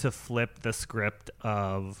like to flip the script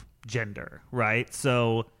of gender, right?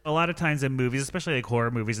 So a lot of times in movies, especially like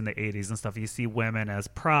horror movies in the 80s and stuff, you see women as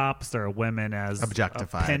props or women as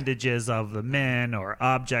objectified appendages of the men or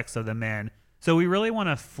objects of the men. So we really want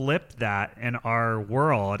to flip that in our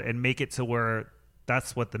world and make it to where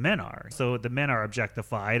that's what the men are. So the men are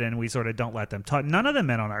objectified and we sort of don't let them talk. None of the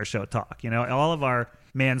men on our show talk, all of our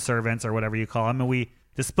manservants or whatever you call them, and we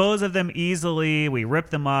dispose of them easily. We rip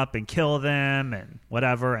them up and kill them and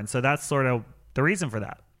whatever. And so that's sort of the reason for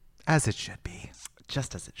that. As it should be.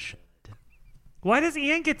 Just as it should. Why does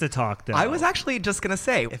Ian get to talk, though? I was actually just going to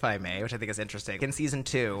say, if I may, which I think is interesting. In season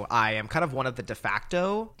 2, I am kind of one of the de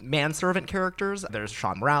facto manservant characters. There's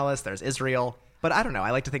Sean Morales, there's Israel. But I don't know. I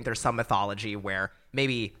like to think there's some mythology where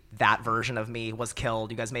maybe that version of me was killed.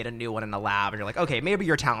 You guys made a new one in the lab, and you're like, okay, maybe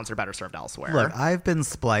your talents are better served elsewhere. Look, I've been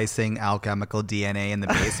splicing alchemical DNA in the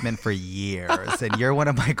basement for years, and you're one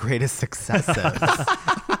of my greatest successes.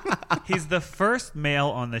 He's the first male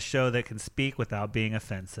on the show that can speak without being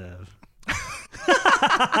offensive.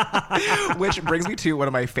 Which brings me to one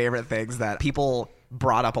of my favorite things that people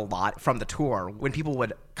brought up a lot from the tour. When people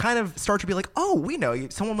would kind of start to be like, oh, we know you.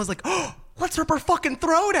 Someone was like, oh, let's rip her fucking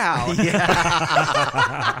throat out.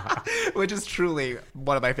 Yeah. Which is truly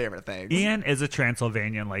one of my favorite things. Ian is a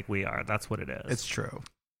Transylvanian like we are. That's what it is. It's true.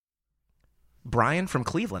 Brian from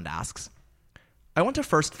Cleveland asks, I want to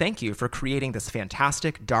first thank you for creating this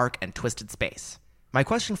fantastic, dark, and twisted space. My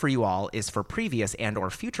question for you all is for previous and or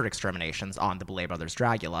future exterminations on the Boulet Brothers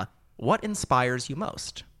Dragula, what inspires you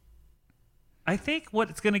most? I think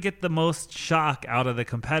what's going to get the most shock out of the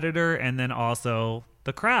competitor and then also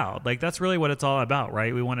the crowd. Like, that's really what it's all about,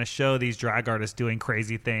 right? We want to show these drag artists doing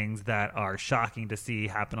crazy things that are shocking to see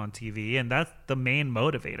happen on TV, and that's the main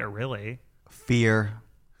motivator, really. Fear,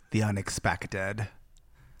 the unexpected,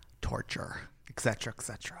 torture, etc.,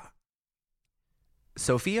 etc.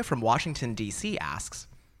 Sophia from Washington, D.C. asks,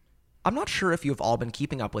 I'm not sure if you've all been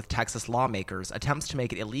keeping up with Texas lawmakers' attempts to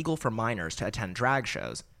make it illegal for minors to attend drag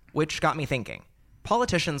shows, which got me thinking.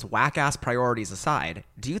 Politicians' whack-ass priorities aside,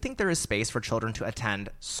 do you think there is space for children to attend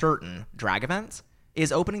certain drag events?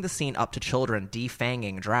 Is opening the scene up to children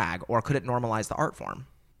defanging drag, or could it normalize the art form?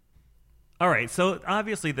 All right, so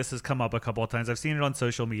obviously this has come up a couple of times. I've seen it on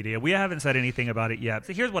social media. We haven't said anything about it yet.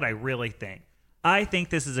 So here's what I really think. I think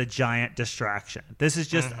this is a giant distraction. This is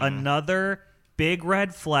just another big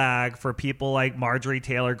red flag for people like Marjorie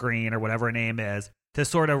Taylor Greene or whatever her name is to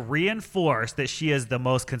sort of reinforce that she is the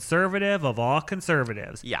most conservative of all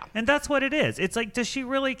conservatives. Yeah. And that's what it is. It's like, does she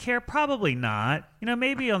really care? Probably not.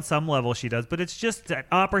 Maybe on some level she does, but it's just an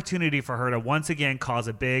opportunity for her to once again cause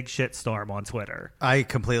a big shitstorm on Twitter. I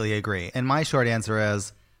completely agree. And my short answer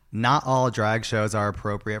is not all drag shows are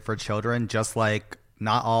appropriate for children, just like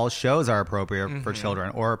not all shows are appropriate for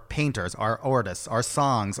children, or painters, or artists, or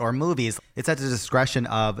songs, or movies. It's at the discretion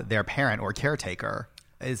of their parent or caretaker.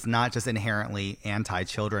 It's not just inherently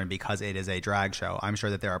anti-children because it is a drag show. I'm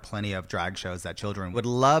sure that there are plenty of drag shows that children would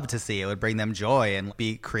love to see. It would bring them joy and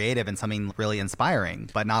be creative and something really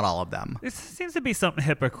inspiring, but not all of them. There seems to be something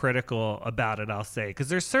hypocritical about it, I'll say, because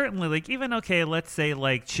there's certainly, let's say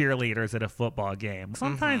cheerleaders at a football game.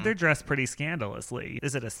 Sometimes they're dressed pretty scandalously.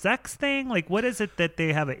 Is it a sex thing? What is it that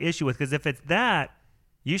they have an issue with? Because if it's that,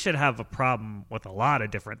 you should have a problem with a lot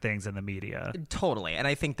of different things in the media. Totally. And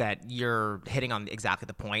I think that you're hitting on exactly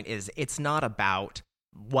the point. Is it's not about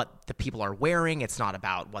what the people are wearing. It's not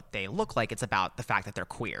about what they look like. It's about the fact that they're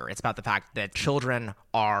queer. It's about the fact that children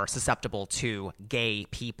are susceptible to gay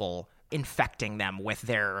people infecting them with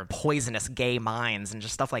their poisonous gay minds and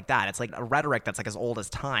just stuff like that. It's like a rhetoric that's as old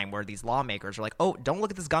as time, where these lawmakers are like, oh, don't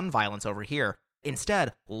look at this gun violence over here.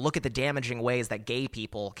 Instead, look at the damaging ways that gay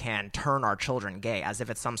people can turn our children gay, as if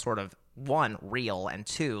it's some sort of, one, real, and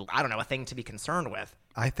two, a thing to be concerned with.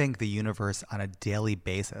 I think the universe on a daily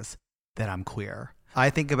basis that I'm queer. I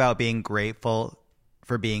think about being grateful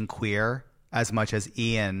for being queer as much as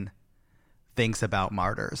Ian thinks about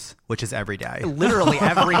Martyrs, which is every day. Literally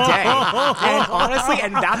every day. And honestly,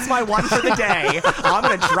 and that's my one for the day. I'm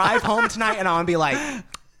going to drive home tonight and I'm going to be like,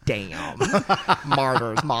 damn,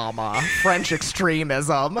 Martyrs, mama, French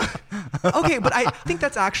extremism. Okay, but I think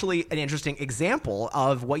that's actually an interesting example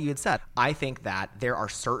of what you had said. I think that there are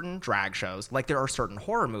certain drag shows, like there are certain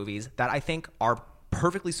horror movies, that I think are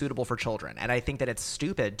perfectly suitable for children. And I think that it's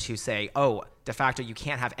stupid to say, oh, de facto, you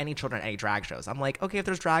can't have any children at any drag shows. I'm like, okay, if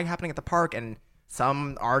there's drag happening at the park and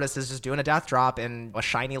some artist is just doing a death drop in a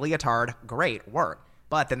shiny leotard, great, work.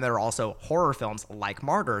 But then there are also horror films like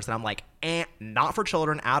Martyrs, and I'm like, not for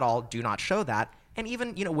children at all. Do not show that. And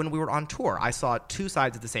even, when we were on tour, I saw two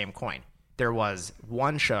sides of the same coin. There was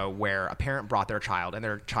one show where a parent brought their child, and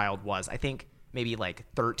their child was, I think, maybe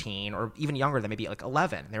 13 or even younger than maybe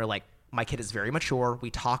 11. They were like, my kid is very mature. We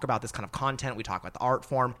talk about this kind of content. We talk about the art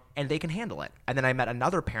form, and they can handle it. And then I met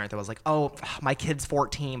another parent that was like, oh, my kid's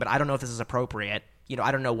 14, but I don't know if this is appropriate.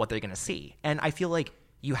 I don't know what they're going to see. And I feel like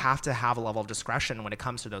you have to have a level of discretion when it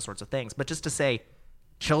comes to those sorts of things. But just to say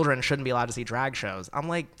children shouldn't be allowed to see drag shows, I'm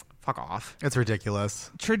like, fuck off. It's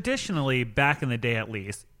ridiculous. Traditionally, back in the day at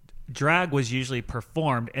least, drag was usually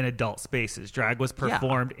performed in adult spaces. Drag was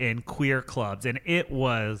performed in queer clubs, and it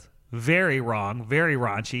was very wrong, very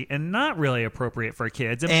raunchy, and not really appropriate for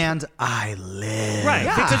kids. And I live. Right,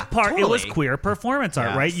 yeah, because it was totally. queer performance art,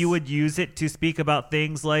 Yes. right? You would use it to speak about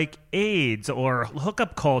things like AIDS or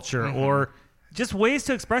hookup culture or just ways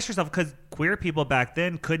to express yourself, because queer people back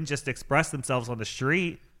then couldn't just express themselves on the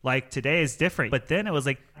street. Like today is different. But then it was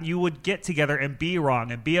like you would get together and be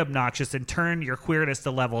wrong and be obnoxious and turn your queerness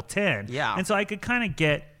to level 10. Yeah. And so I could kind of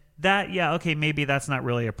get that. Yeah, okay, maybe that's not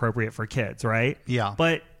really appropriate for kids, right? Yeah.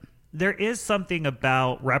 But there is something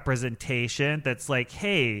about representation that's like,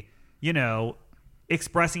 hey,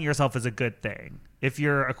 expressing yourself is a good thing if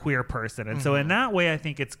you're a queer person. And so in that way, I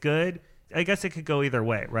think it's good. I guess it could go either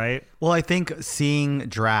way, right? Well, I think seeing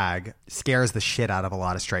drag scares the shit out of a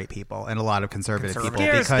lot of straight people and a lot of conservative people.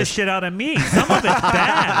 Scares the shit out of me. Some of it's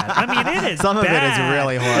bad. I mean, it is Some of it is bad.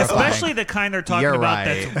 really horrifying. Especially the kind they're talking You're about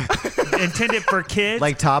right. that's intended for kids.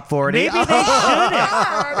 Like Top 40. Maybe they shouldn't.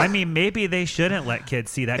 I mean, maybe they shouldn't let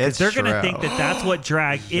kids see that, because It's they're going to true. think that that's what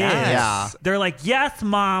drag is. Yeah. They're like, yes,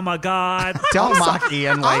 mama, God. Don't mock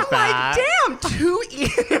Ian like that. Like, damn, 2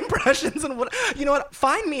 Ian impressions and what? You know what?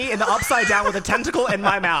 Find me in the upside down with a tentacle in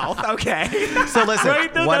my mouth. Okay. So listen,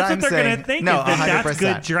 Right? No, what that's I'm what they're saying, going to think. no, is that 100%. that's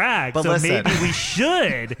good drag. But so listen, maybe we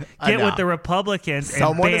should get know. with the Republicans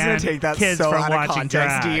Someone and is ban going to take that kids so from out of watching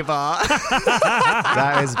context, drag. Diva.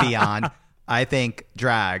 that is beyond. I think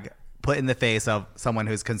drag put in the face of someone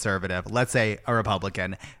who's conservative, let's say a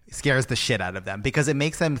Republican, scares the shit out of them because it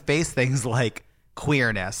makes them face things like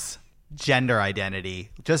queerness, gender identity,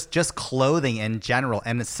 just clothing in general,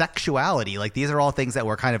 and sexuality. Like, these are all things that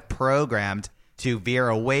we're kind of programmed to veer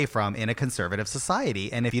away from in a conservative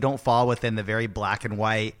society. And if you don't fall within the very black and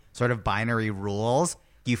white sort of binary rules,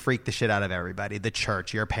 you freak the shit out of everybody, the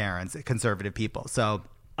church, your parents, conservative people. So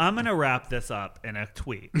I'm going to wrap this up in a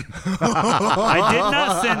tweet. I did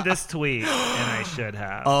not send this tweet, and I should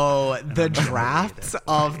have. Oh, the drafts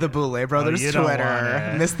of the Boulay Brothers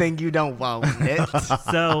Twitter. This thing you don't want it.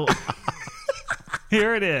 So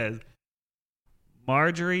here it is.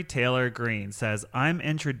 Marjorie Taylor Greene says, I'm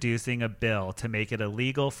introducing a bill to make it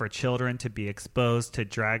illegal for children to be exposed to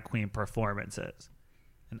drag queen performances.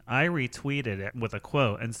 And I retweeted it with a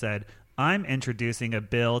quote and said, I'm introducing a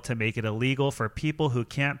bill to make it illegal for people who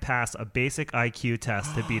can't pass a basic IQ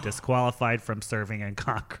test to be disqualified from serving in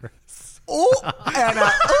Congress. Oh, and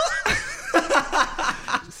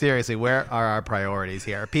seriously, where are our priorities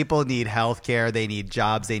here? People need health care. They need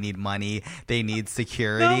jobs. They need money. They need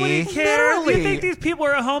security. Nobody cares. You think these people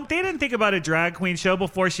are at home? They didn't think about a drag queen show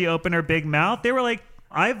before she opened her big mouth. They were like,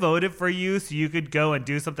 I voted for you so you could go and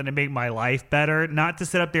do something to make my life better, not to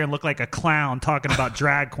sit up there and look like a clown talking about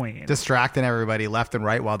drag queens. Distracting everybody left and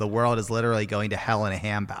right while the world is literally going to hell in a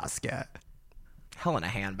handbasket. Hell in a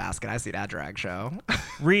handbasket. I see that drag show.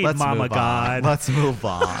 Read, Let's Mama move God. on. Let's move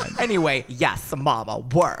on. Anyway, yes, Mama,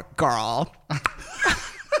 work, girl.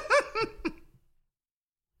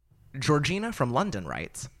 Georgina from London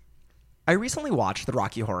writes, I recently watched the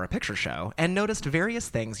Rocky Horror Picture Show and noticed various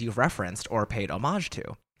things you've referenced or paid homage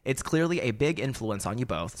to. It's clearly a big influence on you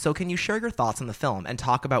both, so can you share your thoughts on the film and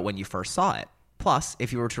talk about when you first saw it? Plus,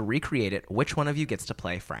 if you were to recreate it, which one of you gets to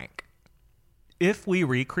play Frank? If we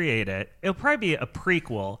recreate it, it'll probably be a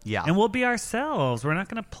prequel. Yeah. And we'll be ourselves. We're not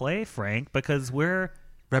going to play Frank because we're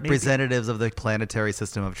representatives of the planetary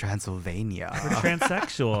system of Transylvania. We're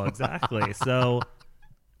transsexual, exactly. So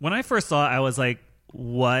when I first saw it, I was like,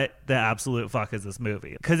 what the absolute fuck is this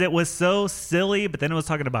movie? Because it was so silly, but then it was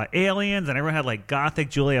talking about aliens, and everyone had like gothic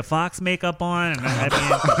Julia Fox makeup on, and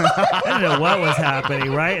I don't know what was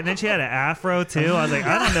happening, right? And then she had an afro too. I was like,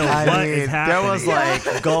 I don't know what is happening. There was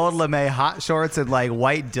like gold lame hot shorts and like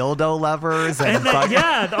white dildo levers, and then,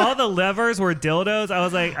 yeah, all the levers were dildos. I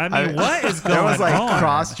was like, I mean, what is going on? There was like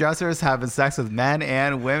cross dressers having sex with men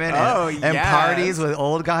and women, and parties with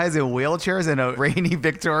old guys in wheelchairs in a rainy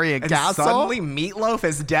Victorian castle. Suddenly, Meatloaf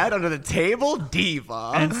is dead under the table.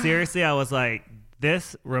 Diva. And seriously, I was like,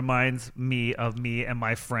 this reminds me of me and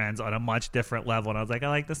my friends on a much different level. And I was like, I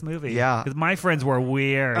like this movie. Yeah. Because my friends were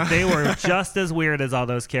weird. They were just as weird as all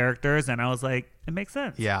those characters. And I was like, it makes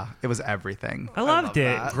sense. Yeah, it was everything. I loved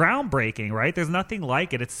it. That. Groundbreaking, right? There's nothing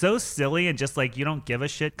like it. It's so silly and just like you don't give a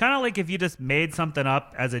shit. Kind of like if you just made something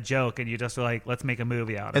up as a joke and you just were like, let's make a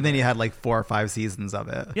movie out of it. And then you had like 4 or 5 seasons of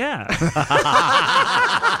it. Yeah.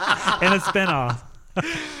 And a spinoff.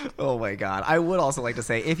 Oh my God. I would also like to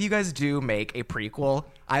say, if you guys do make a prequel,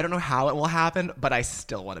 I don't know how it will happen, but I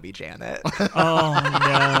still want to be Janet. Oh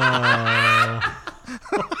no.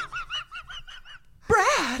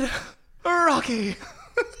 Brad! Rocky!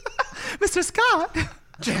 Mr. Scott!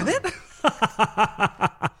 Janet?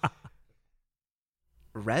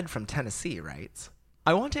 Red from Tennessee writes,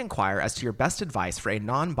 I want to inquire as to your best advice for a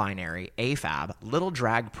non-binary, AFAB, little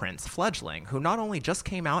drag prince fledgling who not only just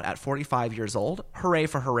came out at 45 years old, hooray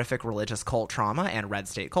for horrific religious cult trauma and red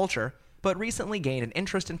state culture, but recently gained an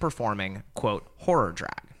interest in performing, quote, horror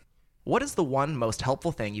drag. What is the one most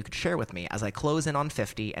helpful thing you could share with me as I close in on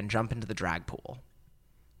 50 and jump into the drag pool?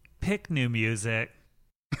 Pick new music.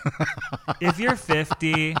 If you're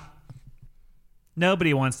 50,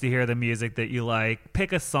 nobody wants to hear the music that you like.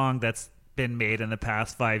 Pick a song that's been made in the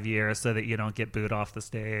past 5 years so that you don't get booed off the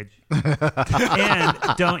stage. And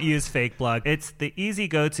don't use fake blood. It's the easy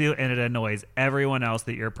go-to, and it annoys everyone else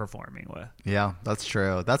that you're performing with. Yeah, that's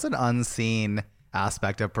true. That's an unseen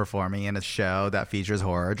aspect of performing in a show that features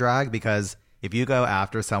horror drag, because if you go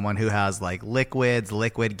after someone who has like liquids,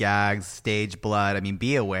 liquid gags, stage blood, I mean,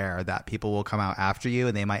 be aware that people will come out after you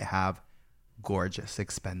and they might have gorgeous,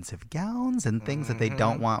 expensive gowns and things that they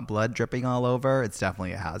don't want blood dripping all over. It's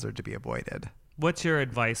definitely a hazard to be avoided. What's your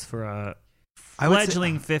advice for a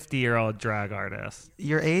fledgling 50-year-old drag artist?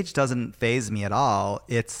 Your age doesn't faze me at all.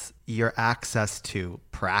 It's your access to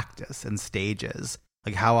practice and stages.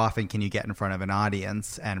 Like, how often can you get in front of an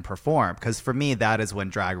audience and perform? Because for me, that is when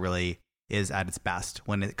drag really is at its best,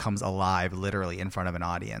 when it comes alive literally in front of an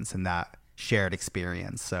audience and that shared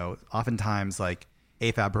experience. So oftentimes, like,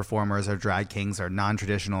 AFAB performers or drag kings or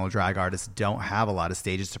non-traditional drag artists don't have a lot of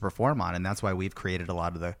stages to perform on, and that's why we've created a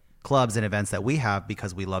lot of the clubs and events that we have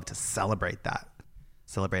because we love to celebrate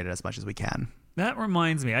it as much as we can. That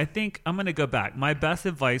reminds me, I think I'm going to go back. My best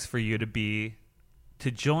advice for you to be to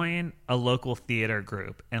join a local theater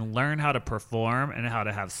group and learn how to perform and how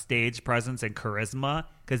to have stage presence and charisma.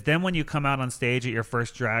 Because then when you come out on stage at your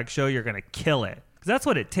first drag show, you're going to kill it. Because that's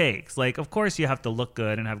what it takes. Like, of course, you have to look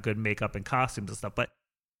good and have good makeup and costumes and stuff, but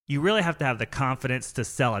you really have to have the confidence to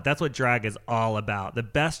sell it. That's what drag is all about. The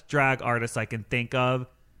best drag artists I can think of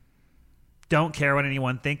don't care what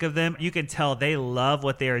anyone think of them. You can tell they love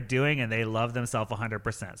what they are doing and they love themselves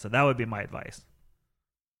 100%. So that would be my advice.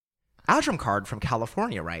 Adram Card from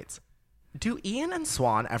California writes, do Ian and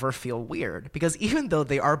Swan ever feel weird? Because even though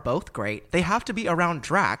they are both great, they have to be around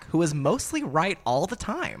Drac, who is mostly right all the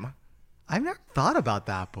time. I've never thought about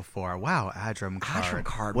that before. Wow, Adram Card. Adram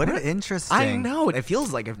Card. What an interesting... I know. It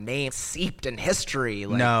feels like a name seeped in history.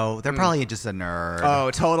 Like, no, they're probably just a nerd. Oh,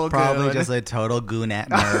 total Probably goon. just a total goonette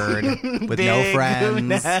nerd with no Big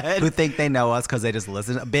friends goonette. who think they know us because they just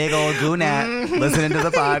listen. Big old goonette listening to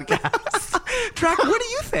the podcast. Drac, what do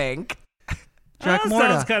you think? Drac That Morta.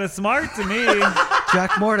 sounds kind of smart to me.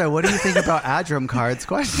 Drac Morta, what do you think about Adram Card's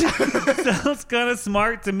question? Sounds kind of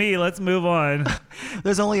smart to me. Let's move on.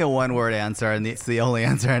 There's only a one-word answer, and it's the only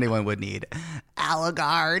answer anyone would need.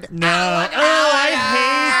 Alagard. No. I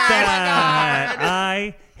hate that.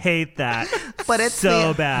 I hate that. But it's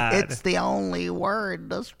so bad. It's the only word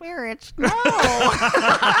the spirits know.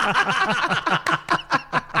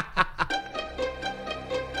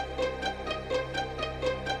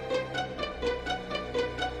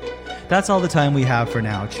 That's all the time we have for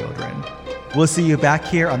now, children. We'll see you back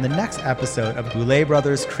here on the next episode of Boulet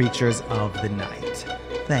Brothers Creatures of the Night.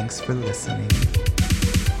 Thanks for listening.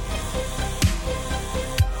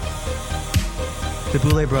 The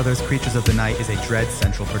Boulet Brothers Creatures of the Night is a Dread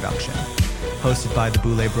Central production, hosted by the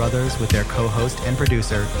Boulet Brothers with their co-host and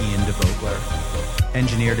producer, Ian DeVogler.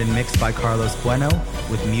 Engineered and mixed by Carlos Bueno,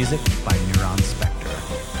 with music by Neuron Spector.